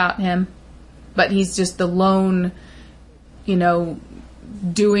special about him, but he's just the lone,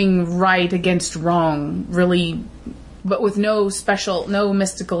 doing right against wrong, really, but with no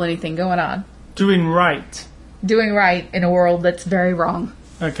mystical anything going on. Doing right in a world that's very wrong.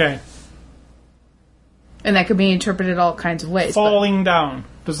 Okay. And that could be interpreted all kinds of ways. Falling down.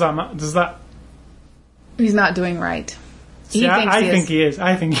 Does that... He's not doing right. I think he is.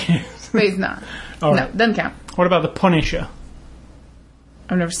 But he's not. All no, right. doesn't count. What about the Punisher?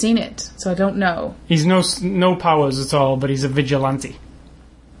 I've never seen it, so I don't know. He's no powers at all, but he's a vigilante.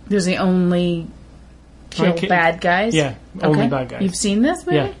 Does he only kill bad guys? Yeah, only bad guys. You've seen this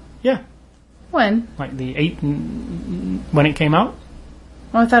movie? Yeah. When? Like when it came out?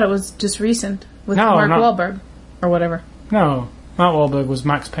 Oh, I thought it was just recent with Mark Wahlberg or whatever. No, Mark Wahlberg was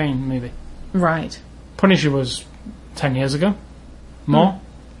Max Payne movie. Right. Punisher was 10 years ago. More.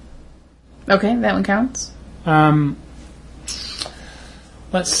 Okay, that one counts.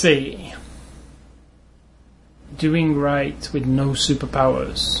 Let's see. Doing right with no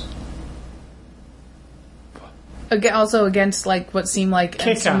superpowers. Also against what seemed like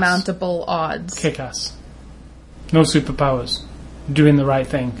insurmountable odds. Kick-Ass. No superpowers. Doing the right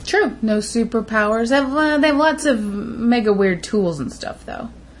thing. True. No superpowers. They have lots of mega weird tools and stuff, though.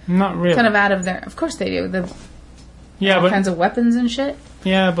 Not really. Kind of out of their... Of course they do. All kinds of weapons and shit.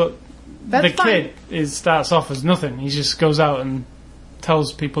 Yeah, but kid starts off as nothing. He just goes out and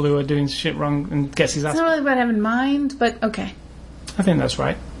tells people who are doing shit wrong and gets his ass... It's not really about having mind, but okay. I think that's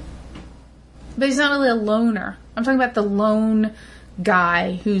right. But he's not really a loner. I'm talking about the lone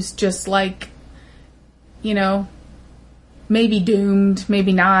guy who's just maybe doomed,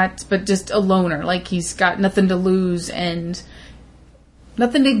 maybe not, but just a loner. Like he's got nothing to lose and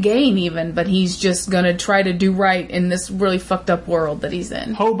nothing to gain even, but he's just gonna try to do right in this really fucked up world that he's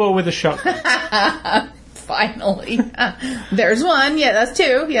in. Hobo with a shotgun. Finally. There's one. Yeah, that's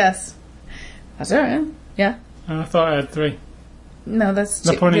 2. Yes. That's all right. Yeah. I thought I had 3. No, that's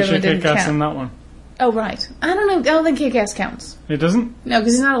the Punisher, Kick-Ass, and that one. Oh, right. I don't know. I don't think Kick-Ass counts. It doesn't? No,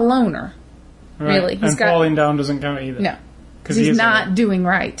 because he's not a loner. Right. Really. Falling down doesn't count either. No. Because he's not doing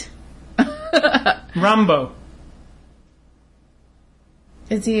right. Rambo.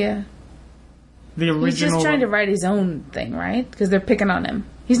 Is he the original? He's just trying to write his own thing, right? Because they're picking on him.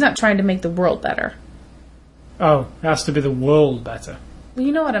 He's not trying to make the world better. Oh, it has to be the world better. Well,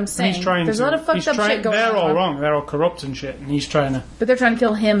 you know what I'm saying. He's trying There's to, a lot of fucked up shit going on. They're all wrong. They're all corrupt and shit, and he's trying to... But they're trying to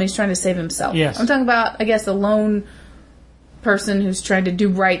kill him, he's trying to save himself. Yes. I'm talking about, I guess, a lone person who's trying to do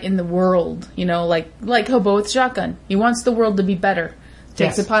right in the world. You know, like Hobo with Shotgun. He wants the world to be better.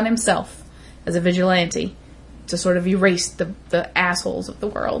 Takes it upon himself, as a vigilante, to sort of erase the assholes of the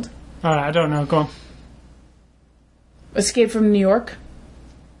world. Alright, I don't know. Go on. Escape from New York.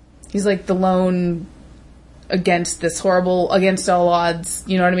 He's like the lone... against all odds,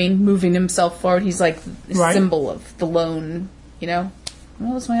 you know what I mean? Moving himself forward. He's like the symbol of the lone, you know?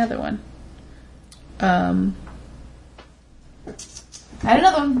 What was my other one? I had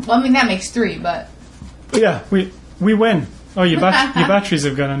another one. Well, I mean, that makes 3, but... Yeah, we win. Oh, your batteries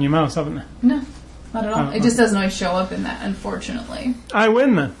have gone on your mouse, haven't they? No, not at all. It just doesn't always show up in that, unfortunately. I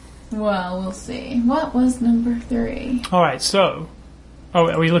win, then. Well, we'll see. What was number 3? Alright, so... Oh,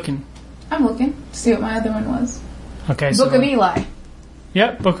 are we looking? I'm looking to see what my other one was. Okay, Book of Eli.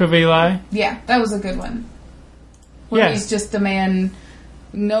 Yep, Book of Eli. Yeah, that was a good one. Where he's just a man,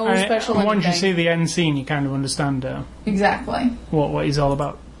 no special anything. Once you see the end scene, you kind of understand exactly what he's all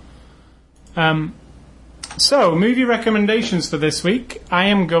about. So, movie recommendations for this week. I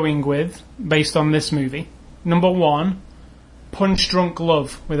am going with, based on this movie, number 1, Punch Drunk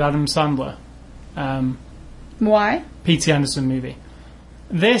Love with Adam Sandler. Why? P.T. Anderson movie.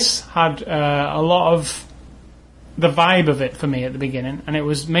 This had a lot of the vibe of it for me at the beginning, and it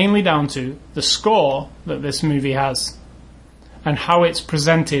was mainly down to the score that this movie has and how it's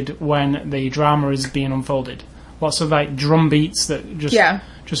presented when the drama is being unfolded. Lots of like drum beats that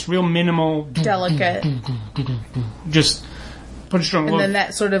just real minimal, delicate, just Punch Drunk Love. And then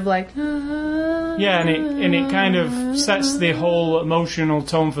that sort of like and it kind of sets the whole emotional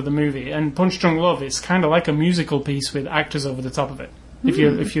tone for the movie. And Punch Drunk Love is kind of like a musical piece with actors over the top of it. If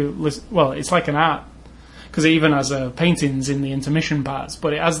you listen, well, it's like an art because it even has paintings in the intermission parts,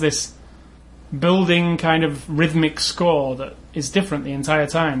 but it has this building kind of rhythmic score that is different the entire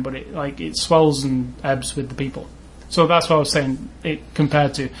time, but it swells and ebbs with the people. So that's what I was saying it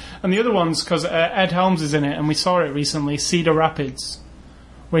compared to. And the other ones, because Ed Helms is in it, and we saw it recently, Cedar Rapids,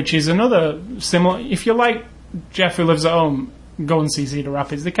 which is another similar... If you like Jeff Who Lives at Home, go and see Cedar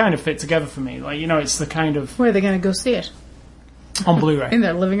Rapids. They kind of fit together for me. Like, you know, it's the kind of... Where are they going to go see it? On Blu-ray. In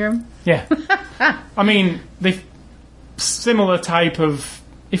their living room? Yeah. I mean, similar type of...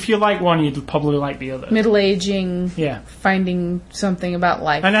 If you like one, you'd probably like the other. Middle-aging, yeah, finding something about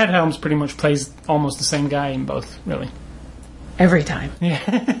life. And Ed Helms pretty much plays almost the same guy in both, really. Every time. Yeah.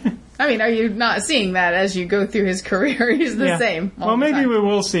 I mean, are you not seeing that as you go through his career? He's the same. Well, maybe we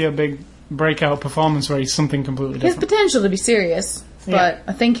will see a big breakout performance where he's something completely different. His potential to be serious, but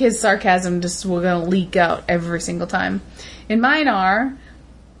I think his sarcasm just will going to leak out every single time. And mine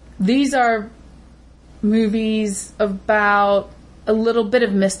these are movies about a little bit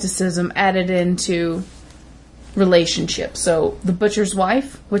of mysticism added into relationships. So, The Butcher's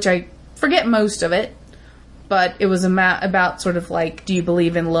Wife, which I forget most of it, but it was about sort of like, do you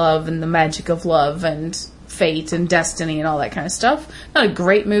believe in love and the magic of love and fate and destiny and all that kind of stuff. Not a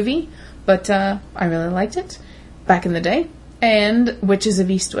great movie, but I really liked it back in the day. And Witches of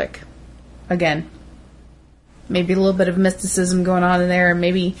Eastwick. Again, maybe a little bit of mysticism going on in there,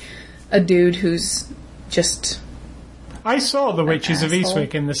 maybe a dude who's just... I saw The Witches of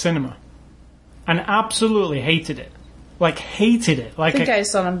Eastwick in the cinema and absolutely hated it. Like, hated it. Like, I think I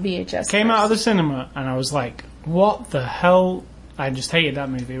saw it on VHS. Came out of the cinema and I was like, what the hell? I just hated that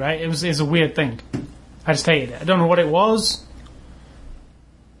movie, right? It was a weird thing. I just hated it. I don't know what it was.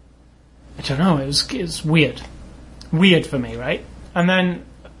 I don't know. It was weird. Weird for me, right? And then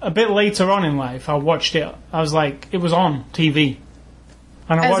a bit later on in life, I watched it. I was like, it was on TV.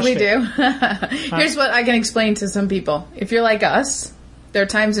 And I watched it. As we do. Here's what I can explain to some people. If you're like us, there are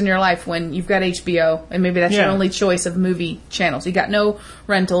times in your life when you've got HBO, and maybe that's your only choice of movie channels. You got no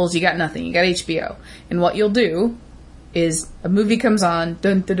rentals, you got nothing, you got HBO. And what you'll do is a movie comes on,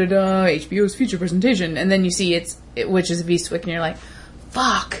 dun da da da, HBO's feature presentation, and then you see it's Witches of Eastwick, and you're like,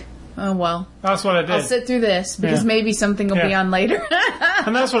 fuck. Oh, well. That's what I did. I'll sit through this, because maybe something will be on later.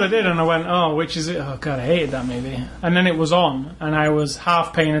 And that's what I did, and I went, oh, oh god, I hated that movie. And then it was on, and I was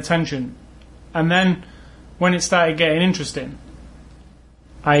half paying attention. And then, when it started getting interesting,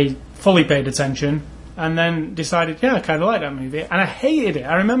 I fully paid attention, and then decided, I kind of like that movie. And I hated it.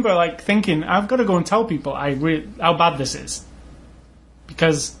 I remember, thinking, I've got to go and tell people how bad this is.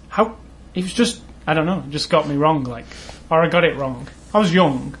 Because, it was just, I don't know, it just got me wrong, or I got it wrong. I was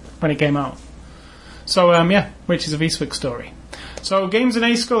young when it came out. So, Witches of Eastwick story. So, Games and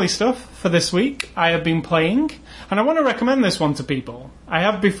A Scully stuff for this week I have been playing, and I want to recommend this one to people. I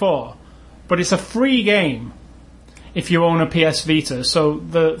have before, but it's a free game. if you own a PS Vita. So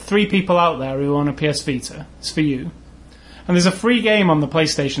the 3 people out there who own a PS Vita, it's for you. And there's a free game on the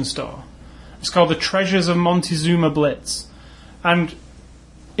PlayStation Store. It's called The Treasures of Montezuma Blitz. And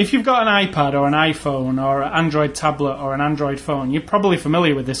if you've got an iPad or an iPhone or an Android tablet or an Android phone, you're probably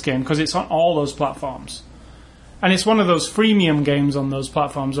familiar with this game because it's on all those platforms. And it's one of those freemium games on those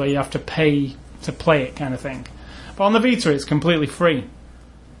platforms where you have to pay to play it kind of thing. But on the Vita, it's completely free.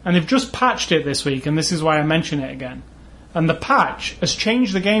 And they've just patched it this week, and this is why I mention it again. And the patch has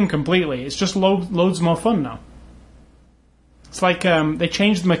changed the game completely. It's just loads more fun now. It's like they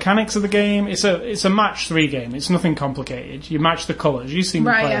changed the mechanics of the game. It's a match 3 game. It's nothing complicated. You match the colours. You see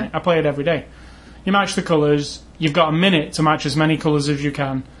me playing it. I play it every day. You match the colours. You've got a minute to match as many colours as you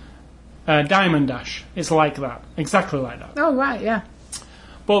can. Diamond Dash. It's like that. Exactly like that. Oh, right, yeah.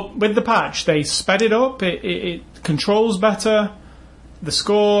 But with the patch, they sped it up. It controls better. The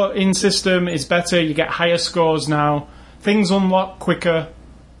scoring system is better. You get higher scores now. Things unlock quicker.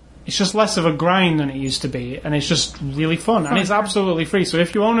 It's just less of a grind than it used to be, and it's just really fun. And it's absolutely free. So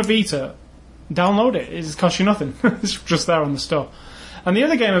if you own a Vita, download it. It costs you nothing. It's just there on the store. And the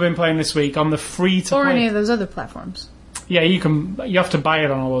other game I've been playing this week on the free-to-play... Or any of those other platforms. Yeah, you have to buy it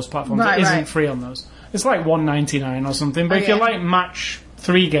on all those platforms. It isn't free on those. It's like $1.99 or something. But if you like match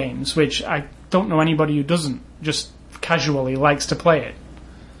 3 games, which I don't know anybody who doesn't, just casually likes to play it,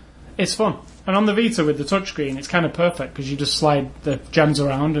 it's fun. And on the Vita with the touchscreen, it's kind of perfect because you just slide the gems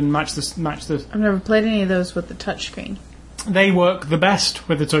around and match the. I've never played any of those with the touchscreen. They work the best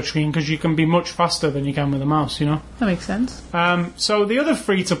with the touchscreen because you can be much faster than you can with a mouse, you know? That makes sense. So the other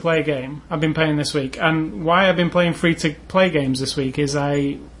free-to-play game I've been playing this week, and why I've been playing free-to-play games this week is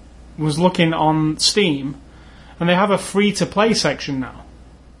I was looking on Steam, and they have a free-to-play section now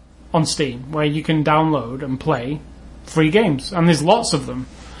on Steam where you can download and play free games, and there's lots of them.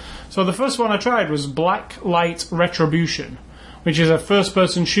 So the first one I tried was Blacklight Retribution, which is a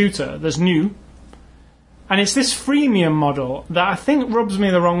first-person shooter that's new. And it's this freemium model that I think rubs me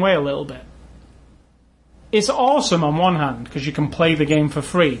the wrong way a little bit. It's awesome on one hand, because you can play the game for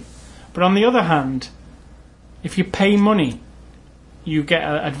free. But on the other hand, if you pay money, you get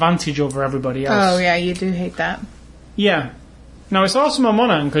an advantage over everybody else. Oh, yeah, you do hate that. Yeah. Now, it's awesome on one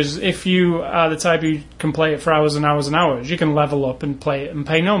hand, because if you are the type who can play it for hours and hours and hours, you can level up and play it and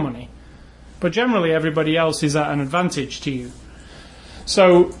pay no money. But generally, everybody else is at an advantage to you.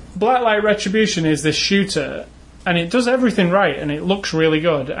 So, Blacklight Retribution is this shooter, and it does everything right, and it looks really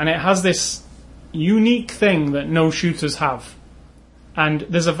good, and it has this unique thing that no shooters have. And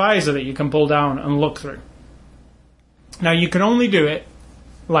there's a visor that you can pull down and look through. Now, you can only do it,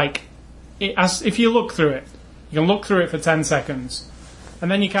 if you look through it. You can look through it for 10 seconds, and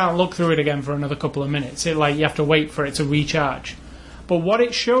then you can't look through it again for another couple of minutes. You have to wait for it to recharge. But what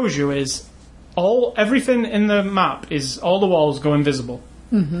it shows you is everything in the map is all the walls go invisible,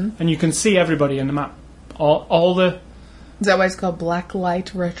 and you can see everybody in the map. All the. Is that why it's called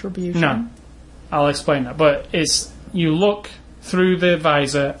Blacklight Retribution? No, I'll explain that. But you look through the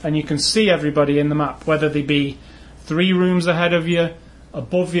visor and you can see everybody in the map, whether they be 3 rooms ahead of you,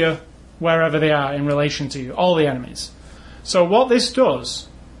 above you, wherever they are in relation to you, all the enemies. So what this does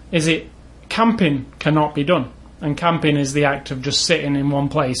is camping cannot be done, and camping is the act of just sitting in one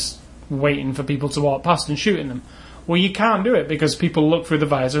place waiting for people to walk past and shooting them. Well, you can't do it because people look through the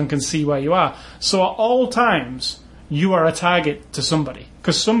visor and can see where you are. So at all times, you are a target to somebody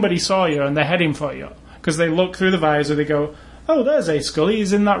because somebody saw you and they're heading for you because they look through the visor, they go, oh, there's A Scully,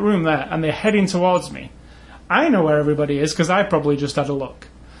 he's in that room there, and they're heading towards me. I know where everybody is because I probably just had a look.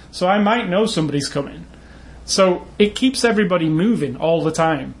 So I might know somebody's coming. So it keeps everybody moving all the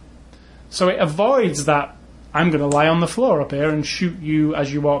time. So it avoids that I'm going to lie on the floor up here and shoot you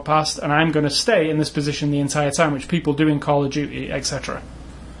as you walk past, and I'm going to stay in this position the entire time, which people do in Call of Duty, etc.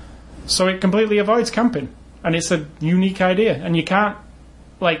 So it completely avoids camping. And it's a unique idea. And you can't,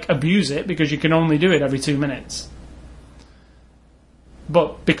 abuse it because you can only do it every 2 minutes.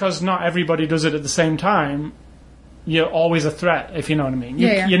 But because not everybody does it at the same time, you're always a threat, if you know what I mean.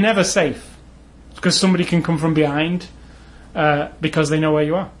 You're never safe because somebody can come from behind because they know where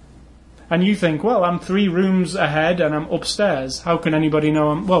you are. And you think, well, I'm 3 rooms ahead and I'm upstairs. How can anybody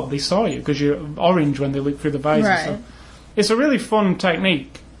know well, they saw you because you're orange when they look through the visor. Right. So it's a really fun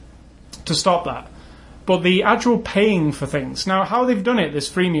technique to stop that. But the actual paying for things... Now, how they've done it, this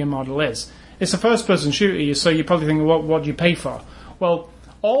freemium model is, it's a first-person shooter, so you're probably thinking, what do you pay for? Well,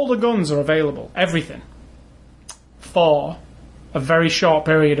 all the guns are available, everything, for a very short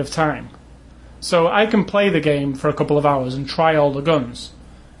period of time. So I can play the game for a couple of hours and try all the guns.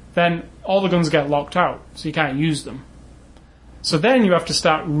 Then all the guns get locked out, so you can't use them. So then you have to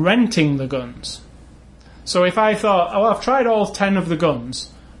start renting the guns. So if I thought, oh, I've tried all 10 of the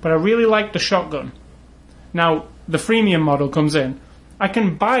guns, but I really like the shotgun. Now, the freemium model comes in. I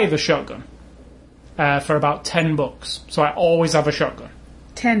can buy the shotgun for about $10. So I always have a shotgun.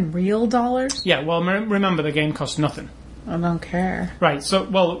 10 real dollars? Yeah, well, remember the game costs nothing. I don't care. Right, so,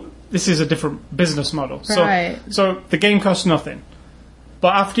 well, this is a different business model. Right. So the game costs nothing.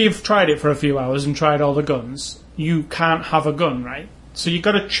 But after you've tried it for a few hours and tried all the guns, you can't have a gun, right? So you've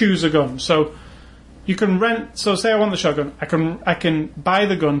got to choose a gun. So you can rent... So say I want the shotgun. I can buy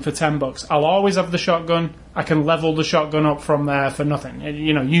the gun for $10. I'll always have the shotgun. I can level the shotgun up from there for nothing.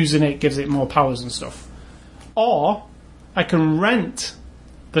 You know, using it gives it more powers and stuff. Or I can rent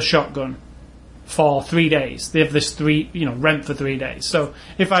the shotgun for 3 days. They have this rent for 3 days. So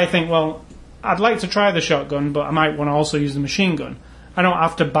if I think, well, I'd like to try the shotgun, but I might want to also use the machine gun, I don't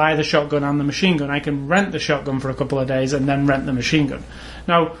have to buy the shotgun and the machine gun. I can rent the shotgun for a couple of days and then rent the machine gun.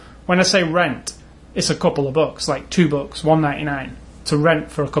 Now, when I say rent, it's a couple of bucks, like $2, $1.99 to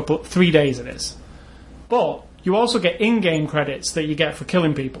rent for 3 days it is. But you also get in-game credits that you get for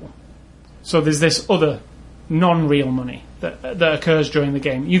killing people. So there's this other non-real money that occurs during the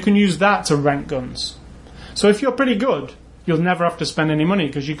game. You can use that to rent guns. So if you're pretty good, you'll never have to spend any money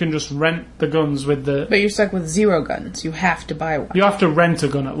because you can just rent the guns with the... But you're stuck with 0 guns. You have to buy one. You have to rent a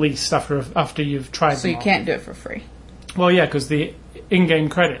gun at least after you've tried them. So you can't do it for free. Well, yeah, because the in-game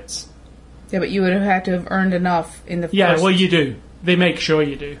credits. Yeah, but you would have had to have earned enough in the first... Yeah, well, you do. They make sure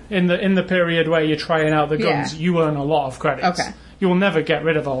you do. In the period where you're trying out the guns, you earn a lot of credits. Okay. You will never get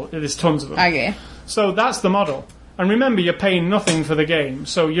rid of all... There's tons of them. I get you. So that's the model. And remember, you're paying nothing for the game.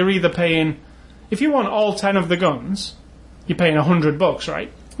 So you're either paying... If you want all 10 of the guns, you're paying $100,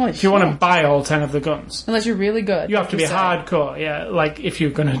 right? Holy if you want to buy all 10 of the guns. Unless you're really good. You have to be hardcore, yeah, like if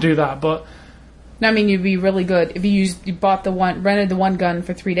you're going to do that. But no, I mean, you'd be really good if you rented the one gun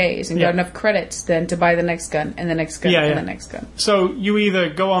for 3 days and got enough credits then to buy the next gun and the next gun and the next gun. So you either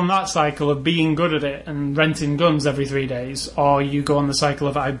go on that cycle of being good at it and renting guns every 3 days, or you go on the cycle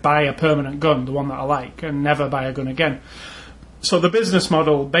of I buy a permanent gun, the one that I like, and never buy a gun again. So the business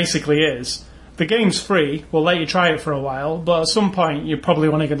model basically is, the game's free, we'll let you try it for a while, but at some point you're probably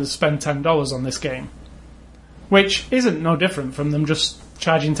only going to spend $10 on this game. Which isn't no different from them just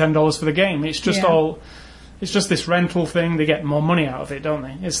charging $10 for the game. It's just it's just this rental thing. They get more money out of it, don't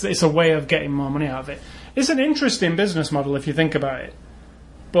they? It's a way of getting more money out of it. It's an interesting business model if you think about it.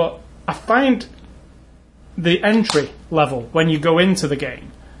 But I find the entry level when you go into the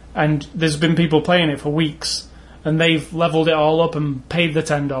game, and there's been people playing it for weeks, and they've leveled it all up and paid the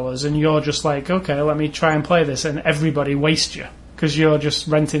 $10, and you're just like, okay, let me try and play this, and everybody wastes you because you're just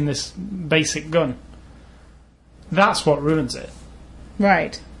renting this basic gun. That's what ruins it.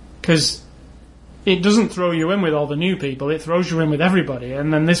 Right. Because it doesn't throw you in with all the new people, it throws you in with everybody,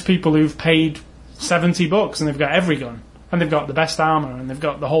 and then there's people who've paid $70 and they've got every gun, and they've got the best armour, and they've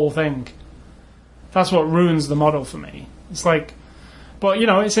got the whole thing. That's what ruins the model for me. It's like, but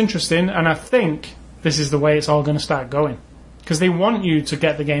it's interesting, and I think this is the way it's all going to start going. Because they want you to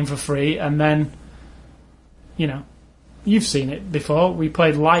get the game for free, and then, you've seen it before. We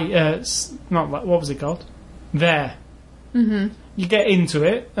played what was it called? There. Mm-hmm. You get into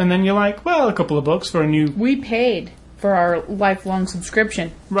it, and then you're like, well, a couple of bucks for a new... We paid for our lifelong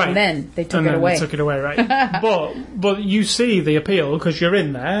subscription. Right. And then they took it away. They took it away, right. but you see the appeal, because you're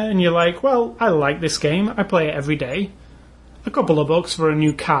in there, and you're like, well, I like this game. I play it every day. A couple of bucks for a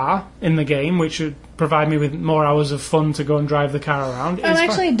new car in the game, which would provide me with more hours of fun to go and drive the car around. I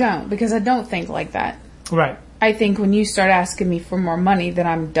actually don't, because I don't think like that. Right. I think when you start asking me for more money, then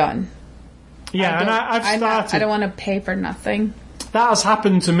I'm done. Yeah, I've started... I don't want to pay for nothing. That has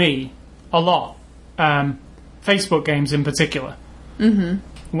happened to me a lot. Facebook games in particular.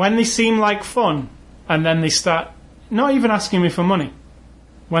 Mm-hmm. When they seem like fun, and then they start not even asking me for money.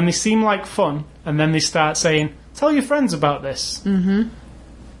 When they seem like fun, and then they start saying, tell your friends about this. Mm-hmm.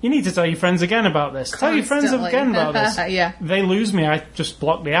 You need to tell your friends again about this. Constantly. Tell your friends again about this. Yeah. They lose me. I just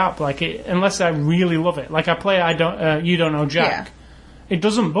block the app. Unless I really love it. Like I play You Don't Know Jack. Yeah. It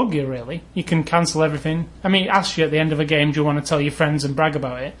doesn't bug you, really. You can cancel everything. I mean, it asks you at the end of a game, do you want to tell your friends and brag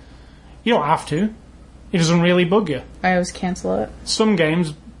about it? You don't have to. It doesn't really bug you. I always cancel it. Some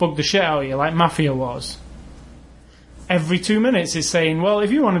games bug the shit out of you, like Mafia Wars. Every 2 minutes it's saying, well,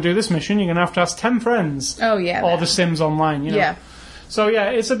 if you want to do this mission, you're going to ask 10 friends. Oh, yeah. Or The Sims Online, Yeah. So,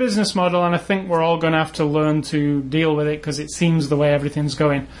 yeah, it's a business model, and I think we're all going to have to learn to deal with it, because it seems the way everything's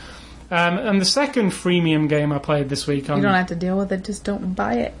going. And the second freemium game I played this week... You don't have to deal with it, just don't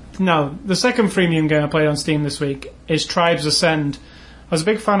buy it. No, the second freemium game I played on Steam this week is Tribes Ascend. I was a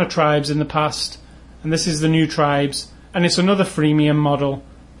big fan of Tribes in the past, and this is the new Tribes, and it's another freemium model.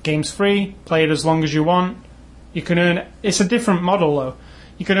 Game's free. Play it as long as you want. You can earn... It's a different model, though.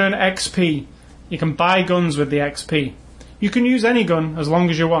 You can earn XP. You can buy guns with the XP. You can use any gun as long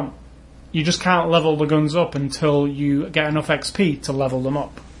as you want. You just can't level the guns up until you get enough XP to level them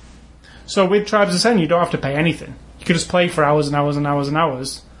up. So with Tribes Ascend, you don't have to pay anything. You can just play for hours and hours and hours and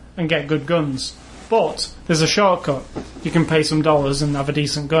hours and get good guns. But there's a shortcut. You can pay some dollars and have a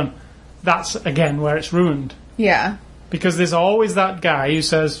decent gun. That's, again, where it's ruined. Yeah. Because there's always that guy who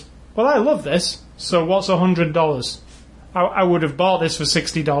says, well, I love this, so what's $100? I would have bought this for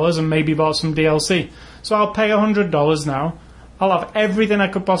 $60 and maybe bought some DLC. So I'll pay $100 now. I'll have everything I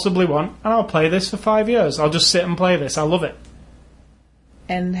could possibly want, and I'll play this for 5 years. I'll just sit and play this. I love it.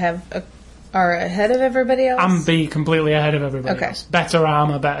 And are ahead of everybody else? And be completely ahead of everybody else. Better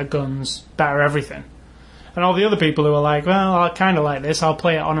armor, better guns, better everything. And all the other people who are like, well, I kind of like this. I'll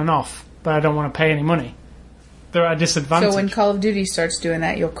play it on and off, but I don't want to pay any money. They're at a disadvantage. So when Call of Duty starts doing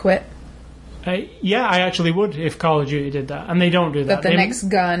that, you'll quit? Yeah, I actually would if Call of Duty did that. And they don't do that. But the next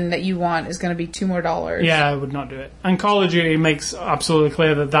gun that you want is going to be $2 more. Yeah, I would not do it. And Call of Duty makes absolutely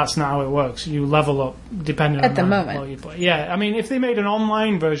clear that that's not how it works. You level up depending on how well you play. Yeah, I mean, if they made an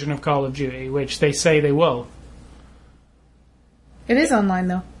online version of Call of Duty, which they say they will. It is online,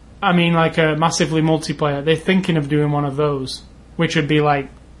 though. I mean, like a massively multiplayer. They're thinking of doing one of those, which would be like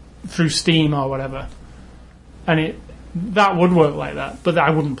through Steam or whatever. And that would work like that, but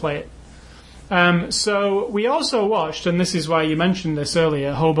I wouldn't play it. So we also watched, and this is why you mentioned this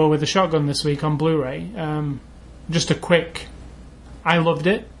earlier, Hobo with a Shotgun this week on Blu-ray. Just a quick... I loved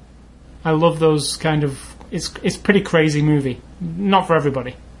it. I love those kind of... It's a pretty crazy movie. Not for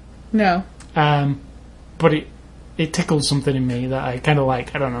everybody. No. But it tickled something in me that I kind of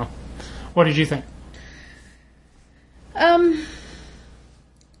like. I don't know. What did you think?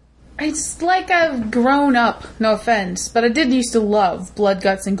 It's like I've grown up, no offense, but I did used to love blood,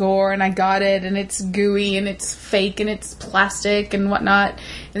 guts, and gore, and I got it, and it's gooey, and it's fake, and it's plastic, and whatnot.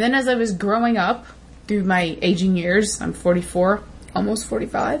 And then as I was growing up, through my aging years, I'm 44, almost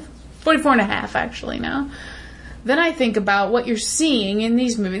 45, 44 and a half actually now, then I think about what you're seeing in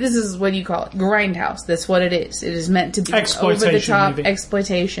these movies. This is what you call it, grindhouse. That's what it is. It is meant to be over-the-top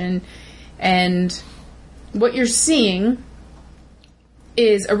exploitation, and what you're seeing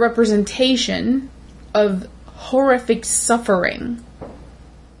is a representation of horrific suffering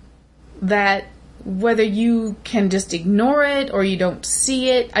that whether you can just ignore it or you don't see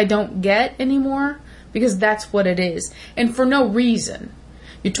it, I don't get anymore, because that's what it is. And for no reason.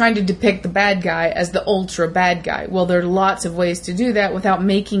 You're trying to depict the bad guy as the ultra bad guy. Well, there are lots of ways to do that without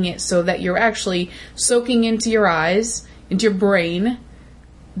making it so that you're actually soaking into your eyes, into your brain,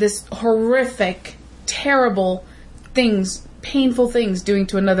 this horrific, terrible things, painful things doing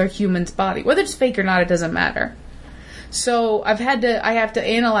to another human's body. Whether it's fake or not, it doesn't matter. So I have to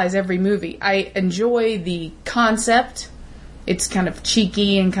analyze every movie. I enjoy the concept. It's kind of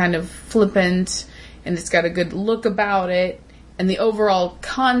cheeky and kind of flippant, and it's got a good look about it. And the overall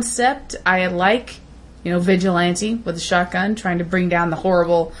concept, I like, vigilante with a shotgun, trying to bring down the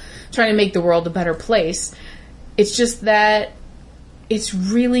horrible, trying to make the world a better place. It's just that it's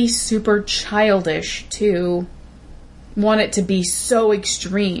really super childish to want it to be so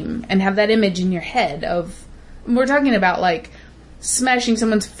extreme and have that image in your head of, we're talking about like smashing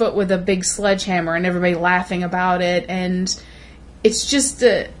someone's foot with a big sledgehammer and everybody laughing about it, and it's just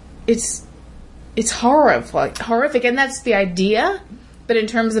it's horrific, and that's the idea. But in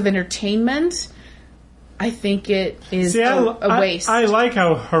terms of entertainment, I think it is a waste. I like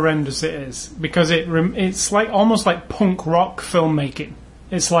how horrendous it is because it's like almost like punk rock filmmaking.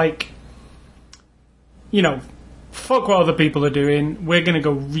 It's like, fuck what other people are doing. We're going to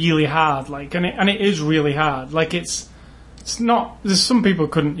go really hard, and it is really hard. Like it's not. There's some people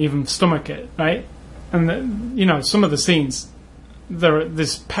couldn't even stomach it, right? And some of the scenes,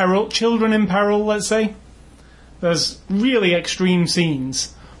 there's peril, children in peril. Let's say there's really extreme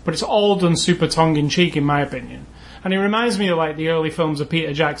scenes, but it's all done super tongue in cheek, in my opinion. And it reminds me of like the early films of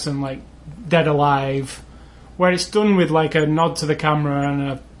Peter Jackson, like Dead Alive, where it's done with like a nod to the camera and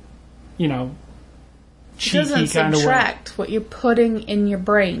a, cheeky kind of way. It doesn't subtract what you're putting in your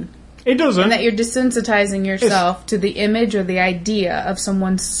brain. It doesn't. And that you're desensitizing yourself to the image or the idea of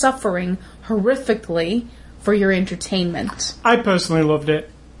someone suffering horrifically for your entertainment. I personally loved it.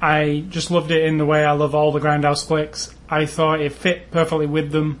 I just loved it in the way I love all the Grindhouse flicks. I thought it fit perfectly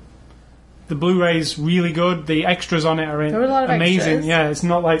with them. The Blu-ray's really good. The extras on it are amazing. Extras. Yeah, it's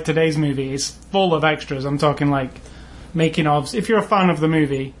not like today's movie. It's full of extras. I'm talking like making ofs. If you're a fan of the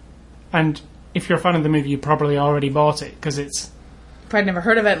movie, and if you're a fan of the movie, you probably already bought it because it's probably never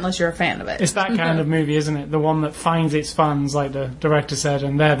heard of it unless you're a fan of it. It's that kind of movie, isn't it? The one that finds its fans, like the director said,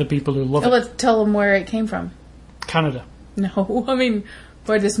 and they're the people who love it. Let's tell them where it came from. Canada. No, I mean,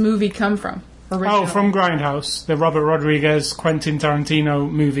 where did this movie come from? Originally? Oh, from Grindhouse, the Robert Rodriguez, Quentin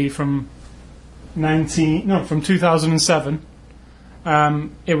Tarantino movie from 2007.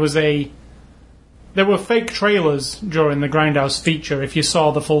 It was there were fake trailers during the Grindhouse feature, if you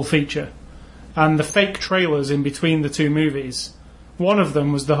saw the full feature. And the fake trailers in between the two movies, one of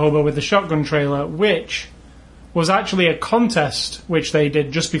them was the Hobo with the Shotgun trailer, which was actually a contest which they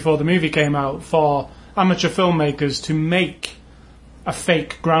did just before the movie came out for amateur filmmakers to make a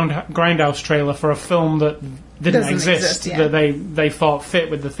fake Grindhouse trailer for a film that didn't exist yeah. that they thought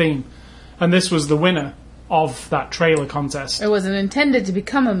fit with the theme. And this was the winner of that trailer contest. It wasn't intended to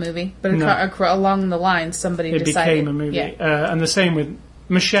become a movie, but along the line somebody decided. It became a movie. Yeah. And the same with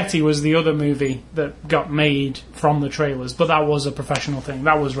Machete was the other movie that got made from the trailers, but that was a professional thing.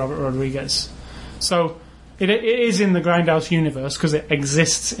 That was Robert Rodriguez. So it is in the Grindhouse universe because it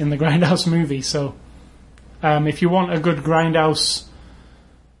exists in the Grindhouse movie. So if you want a good Grindhouse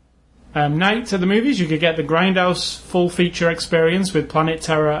night at the movies, you could get the Grindhouse full feature experience with Planet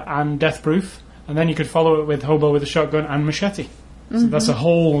Terror and Death Proof, and then you could follow it with Hobo with a Shotgun and Machete. So that's a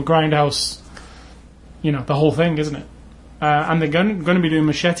whole Grindhouse, the whole thing, isn't it? And they're going to be doing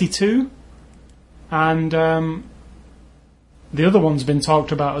Machete 2, and the other one's been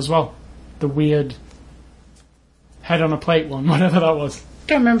talked about as well. The weird head on a plate one, whatever that was. I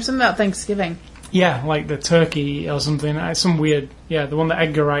can't remember, something about Thanksgiving. Yeah, like the turkey or something. Some weird, the one that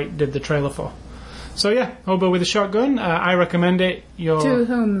Edgar Wright did the trailer for. So yeah, Hobo with a Shotgun. I recommend it. To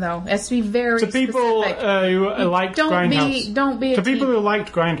whom though? It has to be very to people who liked Grindhouse. Don't be to people who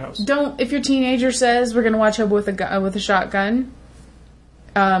liked Grindhouse. Don't. If your teenager says we're going to watch Hobo with a shotgun,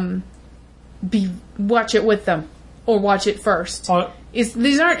 watch it with them or watch it first.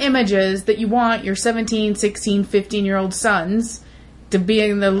 These aren't images that you want your 17, 16, 15-year-old sons to be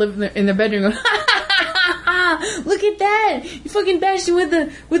in the bedroom going, look at that! You fucking bashed him with a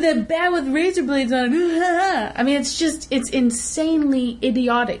bat with razor blades on it. I mean, it's insanely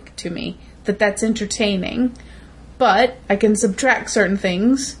idiotic to me that that's entertaining. But I can subtract certain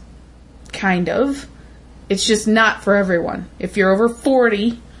things, kind of. It's just not for everyone. If you're over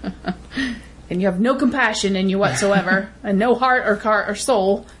 40 and you have no compassion in you whatsoever and no heart or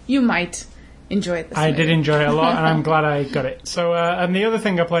soul, you might enjoy this I did enjoy it a lot, and I'm glad I got it. So, and the other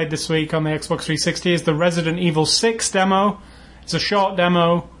thing I played this week on the Xbox 360 is the Resident Evil 6 demo. It's a short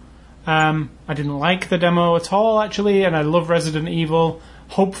demo. I didn't like the demo at all, actually, and I love Resident Evil.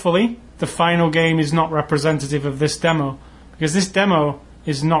 Hopefully, the final game is not representative of this demo, because this demo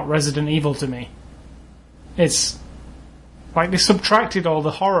is not Resident Evil to me. It's like they subtracted all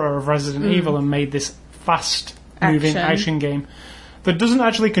the horror of Resident Evil and made this fast-moving action game that doesn't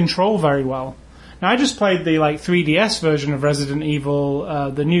actually control very well. Now, I just played the 3DS version of Resident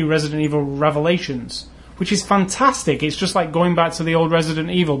Evil, the new Resident Evil Revelations, which is fantastic. It's just like going back to the old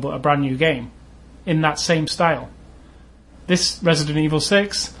Resident Evil, but a brand new game in that same style. This Resident Evil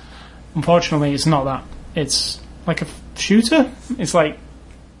 6, unfortunately, it's not that. It's like a shooter. It's like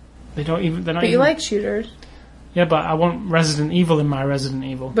they're not even. But you like shooters. Yeah, but I want Resident Evil in my Resident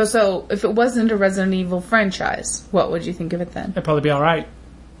Evil. But so, if it wasn't a Resident Evil franchise, what would you think of it then? It'd probably be alright.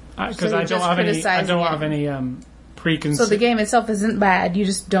 Because I don't have any preconceived... So the game itself isn't bad, you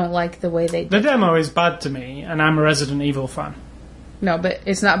just don't like the way they did it. The demo is bad to me, and I'm a Resident Evil fan. No, but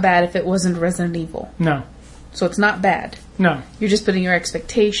it's not bad if it wasn't Resident Evil. No. So it's not bad. No. You're just putting your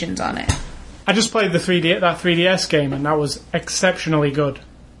expectations on it. I just played that 3DS game, and that was exceptionally good.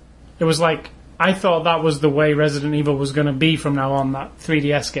 It was like... I thought that was the way Resident Evil was going to be from now on, that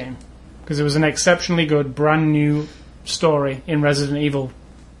 3DS game. Because it was an exceptionally good, brand new story in Resident Evil.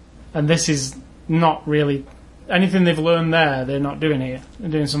 And this is not really... Anything they've learned there, they're not doing here.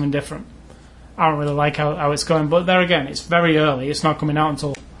 They're doing something different. I don't really like how it's going. But there again, it's very early. It's not coming out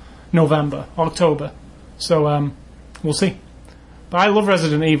until November, October. So, we'll see. But I love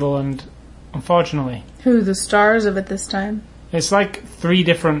Resident Evil, and unfortunately... Who are the stars of it this time? It's like 3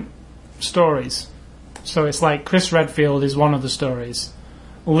 different stories. So it's like Chris Redfield is one of the stories.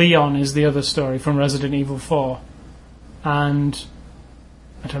 Leon is the other story from Resident Evil 4. And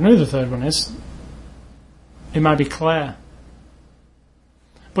I don't know who the third one is. It might be Claire.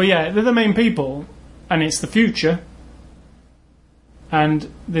 But yeah, they're the main people, and it's the future. And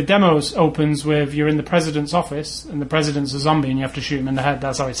the demos opens with you're in the president's office, and the president's a zombie, and you have to shoot him in the head.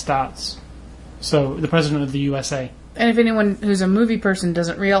 That's how it starts. So, the president of the USA. And if anyone who's a movie person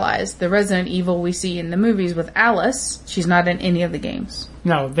doesn't realize, the Resident Evil we see in the movies with Alice, she's not in any of the games.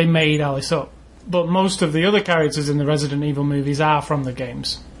 No, they made Alice up. But most of the other characters in the Resident Evil movies are from the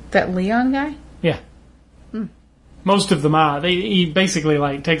games. That Leon guy? Yeah. Most of them are. He basically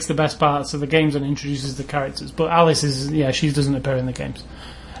like takes the best parts of the games and introduces the characters. But Alice she doesn't appear in the games.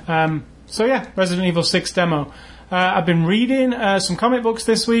 So yeah, Resident Evil 6 demo. I've been reading some comic books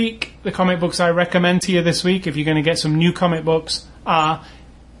this week. The comic books I recommend to you this week, if you're going to get some new comic books, are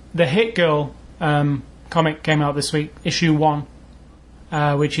the Hit Girl comic came out this week, issue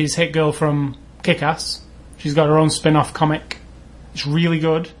 1, which is Hit Girl from Kick-Ass. She's got her own spin-off comic. It's really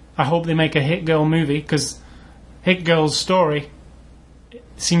good. I hope they make a Hit Girl movie, because Hit Girl's story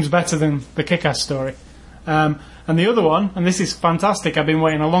seems better than the Kick-Ass story. And the other one, and this is fantastic, I've been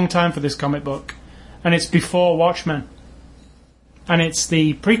waiting a long time for this comic book, and it's Before Watchmen. And it's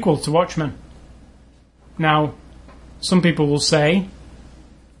the prequel to Watchmen. Now, some people will say,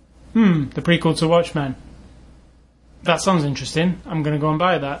 the prequel to Watchmen. That sounds interesting. I'm going to go and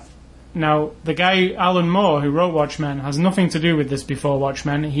buy that. Now, the guy, Alan Moore, who wrote Watchmen, has nothing to do with this Before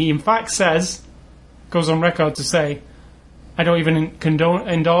Watchmen. He, in fact, goes on record to say, I don't even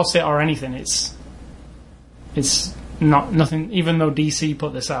endorse it or anything. It's not nothing, even though DC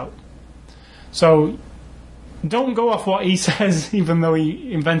put this out. So, don't go off what he says, even though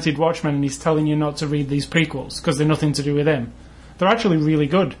he invented Watchmen and he's telling you not to read these prequels, because they're nothing to do with him. They're actually really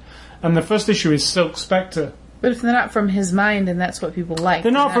good. And the first issue is Silk Spectre. But if they're not from his mind and that's what people like...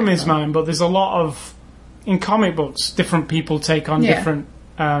 They're not from his mind, but there's a lot of... In comic books, different people take on different...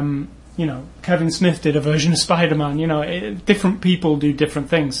 Kevin Smith did a version of Spider-Man. Different people do different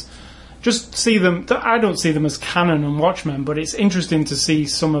things. Just see them... I don't see them as canon and Watchmen, but it's interesting to see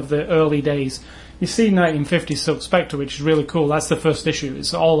some of the early days. You see 1950 Silk Spectre, which is really cool. That's the first issue.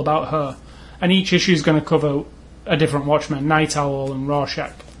 It's all about her. And each issue is going to cover a different Watchman, Night Owl and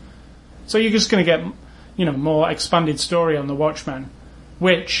Rorschach. So you're just going to get... more expanded story on the Watchmen,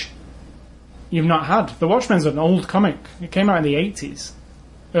 which you've not had. The Watchmen's an old comic. It came out in the 80s,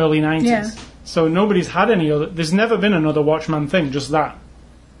 early 90s. Yeah. So nobody's had any other... There's never been another Watchmen thing, just that.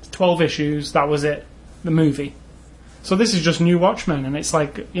 12 issues, that was it. The movie. So this is just new Watchmen, and it's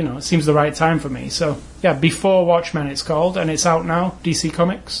like, it seems the right time for me. So, yeah, Before Watchmen it's called, and it's out now, DC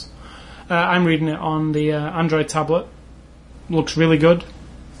Comics. I'm reading it on the Android tablet. Looks really good.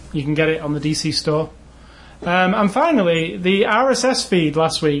 You can get it on the DC store. And finally, the RSS feed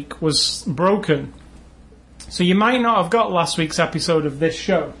last week was broken. So you might not have got last week's episode of this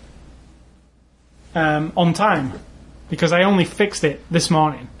show on time, because I only fixed it this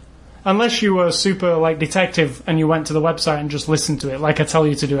morning. Unless you were a super detective and you went to the website and just listened to it, like I tell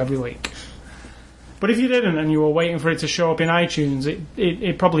you to do every week. But if you didn't and you were waiting for it to show up in iTunes,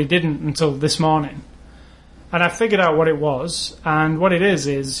 it probably didn't until this morning. And I figured out what it was, and what it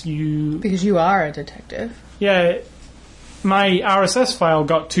is you... Because you are a detective. Yeah, my RSS file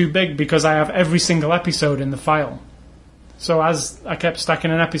got too big because I have every single episode in the file. So as I kept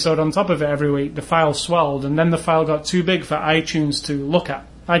stacking an episode on top of it every week, the file swelled, and then the file got too big for iTunes to look at.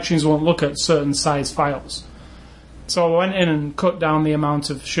 iTunes won't look at certain size files. So I went in and cut down the amount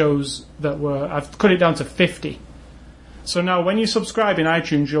of shows I've cut it down to 50. So now when you subscribe in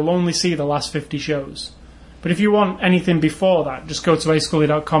iTunes, you'll only see the last 50 shows. But if you want anything before that, just go to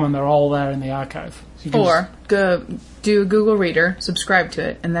ascully.com and they're all there in the archive. Or go do a Google Reader, subscribe to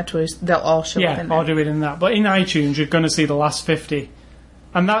it, and that's where they'll all show up in there. Yeah, I'll do it in that. But in iTunes, you're going to see the last 50.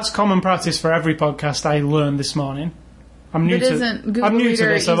 And that's common practice for every podcast I learned this morning. Isn't Google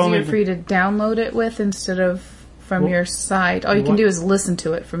Reader easier for you to download it with instead of from your site? All you can do is listen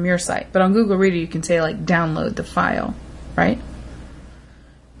to it from your site. But on Google Reader, you can say, download the file, right?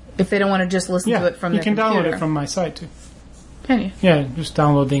 If they don't want to just listen to it from their computer. You can download it from my site, too. Can you? Yeah, just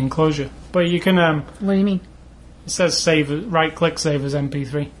download the enclosure. But you can... what do you mean? It says save, right-click save as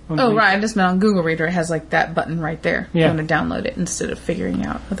MP3. Oh, right. I just meant on Google Reader it has that button right there. Yeah. You want to download it instead of figuring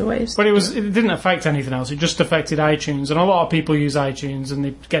out other ways. But it didn't affect anything else. It just affected iTunes. And a lot of people use iTunes and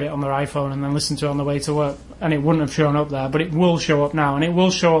they get it on their iPhone and then listen to it on the way to work. And it wouldn't have shown up there. But it will show up now. And it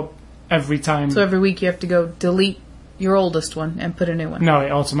will show up every time. So every week you have to go delete your oldest one and put a new one? No,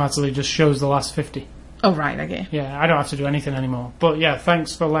 it automatically just shows the last 50. Oh, right, okay. Yeah, I don't have to do anything anymore. But yeah,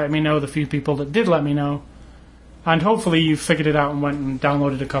 thanks for letting me know, the few people that did let me know. And hopefully you figured it out and went and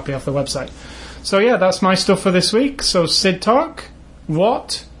downloaded a copy off the website. So yeah, that's my stuff for this week. So Sid Talk,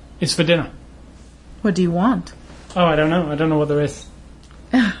 what is for dinner? What do you want? Oh, I don't know. I don't know what there is.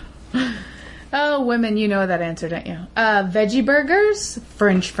 Oh, women, you know that answer, don't you? Veggie burgers,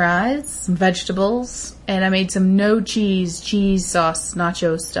 French fries, vegetables, and I made some no cheese sauce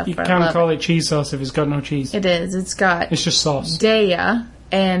nacho stuff. You can't call it cheese sauce if it's got no cheese. It is. It's just sauce. Daya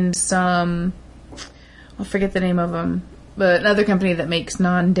and some... I'll forget the name of them. but another company that makes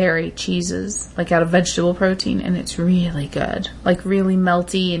non-dairy cheeses, like out of vegetable protein, and it's really good. Like really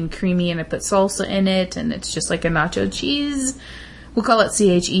melty and creamy, and I put salsa in it, and it's just like a nacho cheese. We'll call it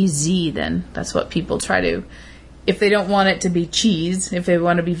CHEZ then. That's what people try to... If they don't want it to be cheese, if they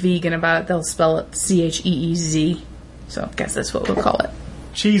want to be vegan about it, they'll spell it CHEEZ. So I guess that's what we'll call it.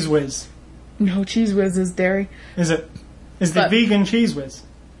 Cheese Whiz. No, Cheese Whiz is dairy. Is it? Is the vegan Cheese Whiz?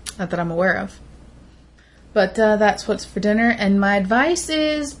 Not that I'm aware of. But that's what's for dinner. And my advice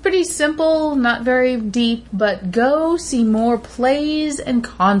is pretty simple, not very deep, but go see more plays and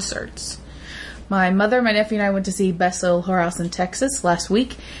concerts. My mother, my nephew, and I went to see Best Little Whorehouse in Texas last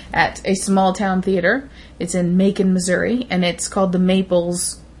week at a small town theater. It's in Macon, Missouri, and it's called the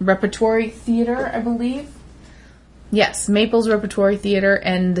Maples Repertory Theater, I believe. Yes, Maples Repertory Theater,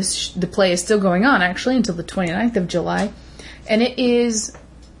 and the play is still going on, actually, until the 29th of July. And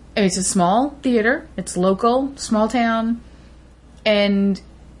it's a small theater. It's local, small town. And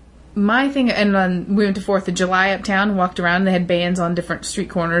my thing, and we went to 4th of July uptown, walked around, and they had bands on different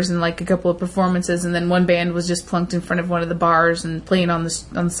street corners and like a couple of performances, and then one band was just plunked in front of one of the bars and playing on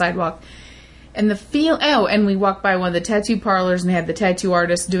the sidewalk. And and we walked by one of the tattoo parlors, and they had the tattoo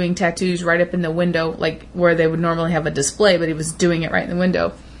artist doing tattoos right up in the window, like where they would normally have a display, but he was doing it right in the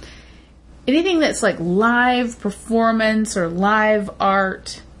window. Anything that's like live performance or live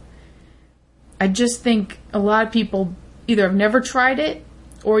art, I just think a lot of people either have never tried it,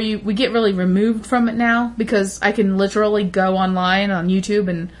 or we get really removed from it now, because I can literally go online on YouTube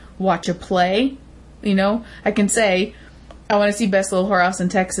and watch a play. You know, I can say, I want to see Best Little Whorehouse in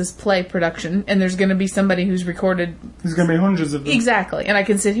Texas play production, and there's going to be somebody who's recorded... There's going to be hundreds of them. Exactly, and I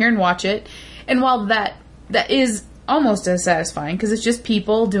can sit here and watch it. And while that is almost as satisfying, because it's just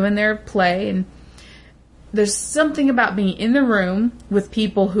people doing their play, and there's something about being in the room with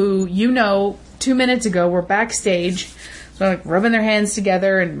people who, 2 minutes ago were backstage, so like rubbing their hands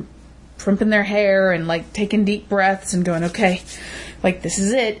together and primping their hair and like taking deep breaths and going, okay, like this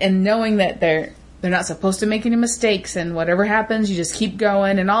is it, and knowing that they're not supposed to make any mistakes, and whatever happens, you just keep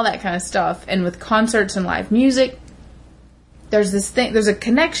going and all that kind of stuff. And with concerts and live music, there's a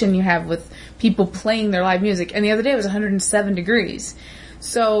connection you have with people playing their live music. And the other day it was 107 degrees.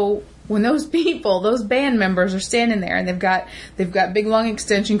 So when those band members are standing there, and they've got big long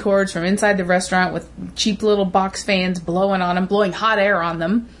extension cords from inside the restaurant with cheap little box fans blowing on them, blowing hot air on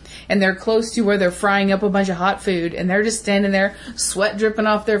them, and they're close to where they're frying up a bunch of hot food, and they're just standing there, sweat dripping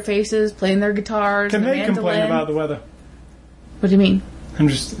off their faces, playing their guitars. Can they complain about the weather? What do you mean? I'm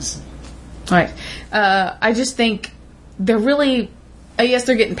just... All right. I just think they're really... yes,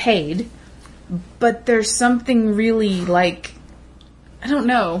 they're getting paid, but there's something really like... I don't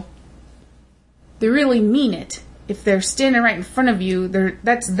know. They really mean it. If they're standing right in front of you,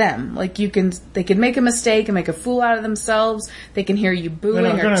 that's them. Like they can make a mistake and make a fool out of themselves. They can hear you booing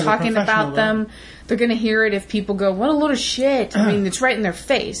or talking about them. They're going to hear it if people go, "What a load of shit!" I mean, it's right in their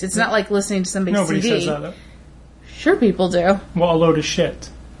face. It's not like listening to somebody's Nobody CD. says that, though. Sure, people do. What a load of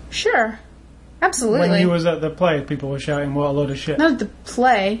shit. Sure, absolutely. When you was at the play, people were shouting, "What a load of shit." Not at the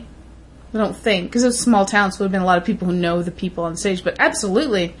play. I don't think, because it was a small town, so there would have been a lot of people who know the people on stage. But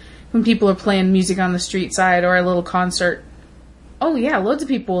absolutely, when people are playing music on the street side or a little concert, oh yeah, loads of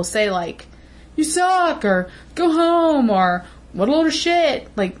people will say like, "You suck," or "Go home," or "What a load of shit."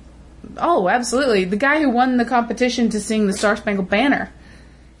 Like, oh, absolutely. The guy who won the competition to sing the Star Spangled Banner,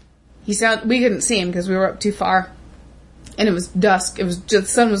 we couldn't see him because we were up too far, and it was dusk. It was just,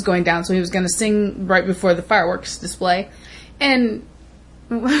 the sun was going down, so he was going to sing right before the fireworks display, and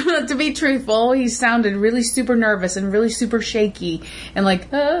to be truthful, he sounded really super nervous and really super shaky and like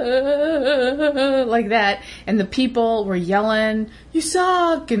that. And the people were yelling, "You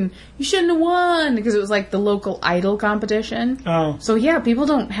suck," and "You shouldn't have won," because it was like the local idol competition. Oh. So yeah, people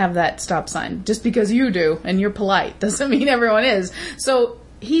don't have that stop sign. Just because you do and you're polite doesn't mean everyone is. So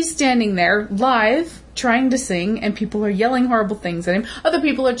he's standing there live trying to sing, and people are yelling horrible things at him. Other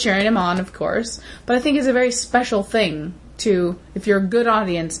people are cheering him on, of course. But I think it's a very special thing to, if you're a good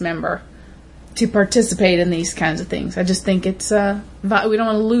audience member, to participate in these kinds of things. I just think it's, we don't want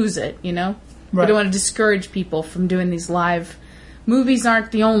to lose it, you know? Right. We don't want to discourage people from doing these live... Movies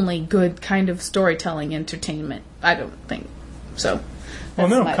aren't the only good kind of storytelling entertainment, I don't think. So, well,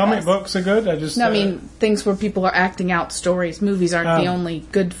 no, comic books are good. I mean, things where people are acting out stories. Movies aren't the only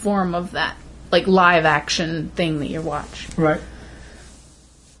good form of that, like, live action thing that you watch. Right.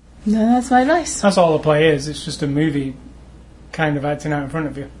 No, that's my advice. That's all a play is. It's just a movie kind of acting out in front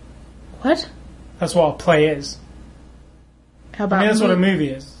of you. What? That's what a play is. How about that's what a movie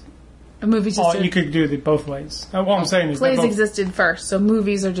is. A movie's just you could do it both ways. What I'm saying is plays existed first, so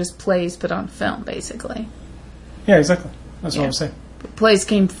movies are just plays put on film, basically. Yeah, exactly. That's what I'm saying. Plays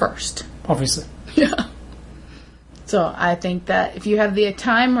came first. Obviously. Yeah. So I think that if you have the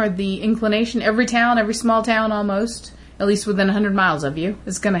time or the inclination, every town, every small town almost, at least within 100 miles of you,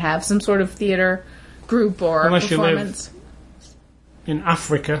 is going to have some sort of theater group or Unless performance. You live in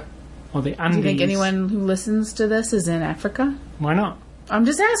Africa or the Andes. Do you think anyone who listens to this is in Africa? Why not? I'm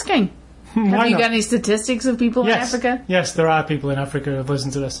just asking. Have you got any statistics of people in Africa? Yes, there are people in Africa who have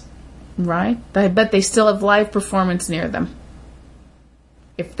listened to this. Right. I bet they still have live performance near them.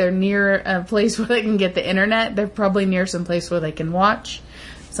 If they're near a place where they can get the internet, they're probably near some place where they can watch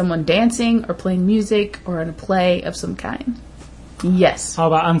someone dancing or playing music or in a play of some kind. Yes. How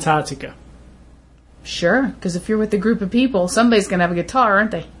about Antarctica? Sure, because if you're with a group of people, somebody's going to have a guitar,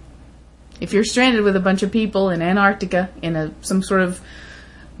 aren't they? If you're stranded with a bunch of people in Antarctica, in some sort of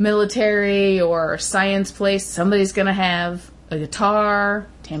military or science place, somebody's going to have a guitar,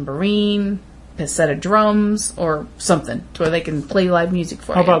 tambourine, a set of drums, or something to where they can play live music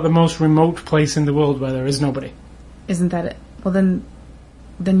for you. How about the most remote place in the world where there is nobody? Isn't that it? Well,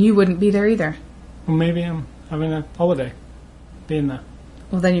 then you wouldn't be there either. Well, maybe I'm having a holiday being there.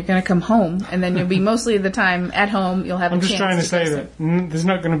 Well, then you're going to come home, and then you'll be mostly of the time at home. You'll have I'm a just chance trying to say that there's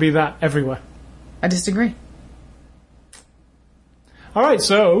not going to be that everywhere. I disagree. All right,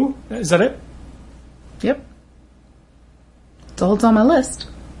 so is that it? Yep. That's all that's on my list.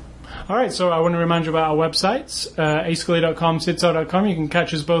 All right, so I want to remind you about our websites, ascully.com, sidtalk.com. You can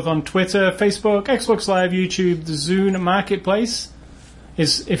catch us both on Twitter, Facebook, Xbox Live, YouTube, the Zune Marketplace.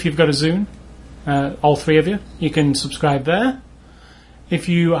 Is if you've got a Zune, all three of you, you can subscribe there. If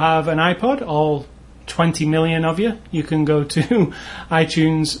you have an iPod, all 20 million of you, you can go to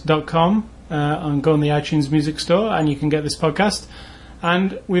iTunes.com and go on the iTunes Music Store, and you can get this podcast.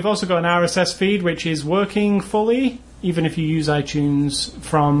 And we've also got an RSS feed, which is working fully, even if you use iTunes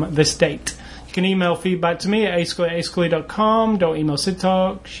from this date. You can email feedback to me at ascully.com. Don't email Sid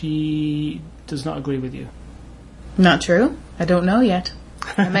Talk. She does not agree with you. Not true. I don't know yet.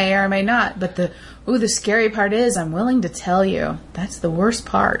 I may or I may not. But the scary part is I'm willing to tell you. That's the worst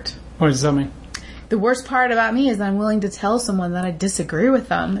part. What does that mean? The worst part about me is that I'm willing to tell someone that I disagree with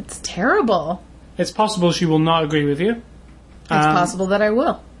them. It's terrible. It's possible she will not agree with you. It's possible that I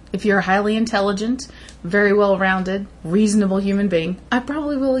will. If you're a highly intelligent, very well-rounded, reasonable human being, I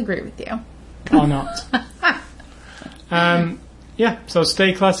probably will agree with you. Or not. Yeah, so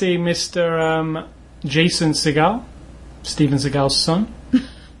stay classy, Mr. Jason Segal, Steven Seagal's son.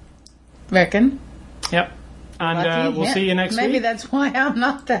 Reckon? Yep. And we'll see you next week. Maybe that's why I'm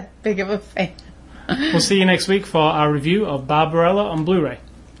not that big of a fan. We'll see you next week for our review of Barbarella on Blu-ray.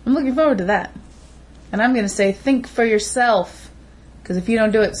 I'm looking forward to that. And I'm going to say, think for yourself. Because if you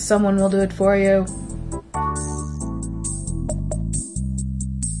don't do it, someone will do it for you.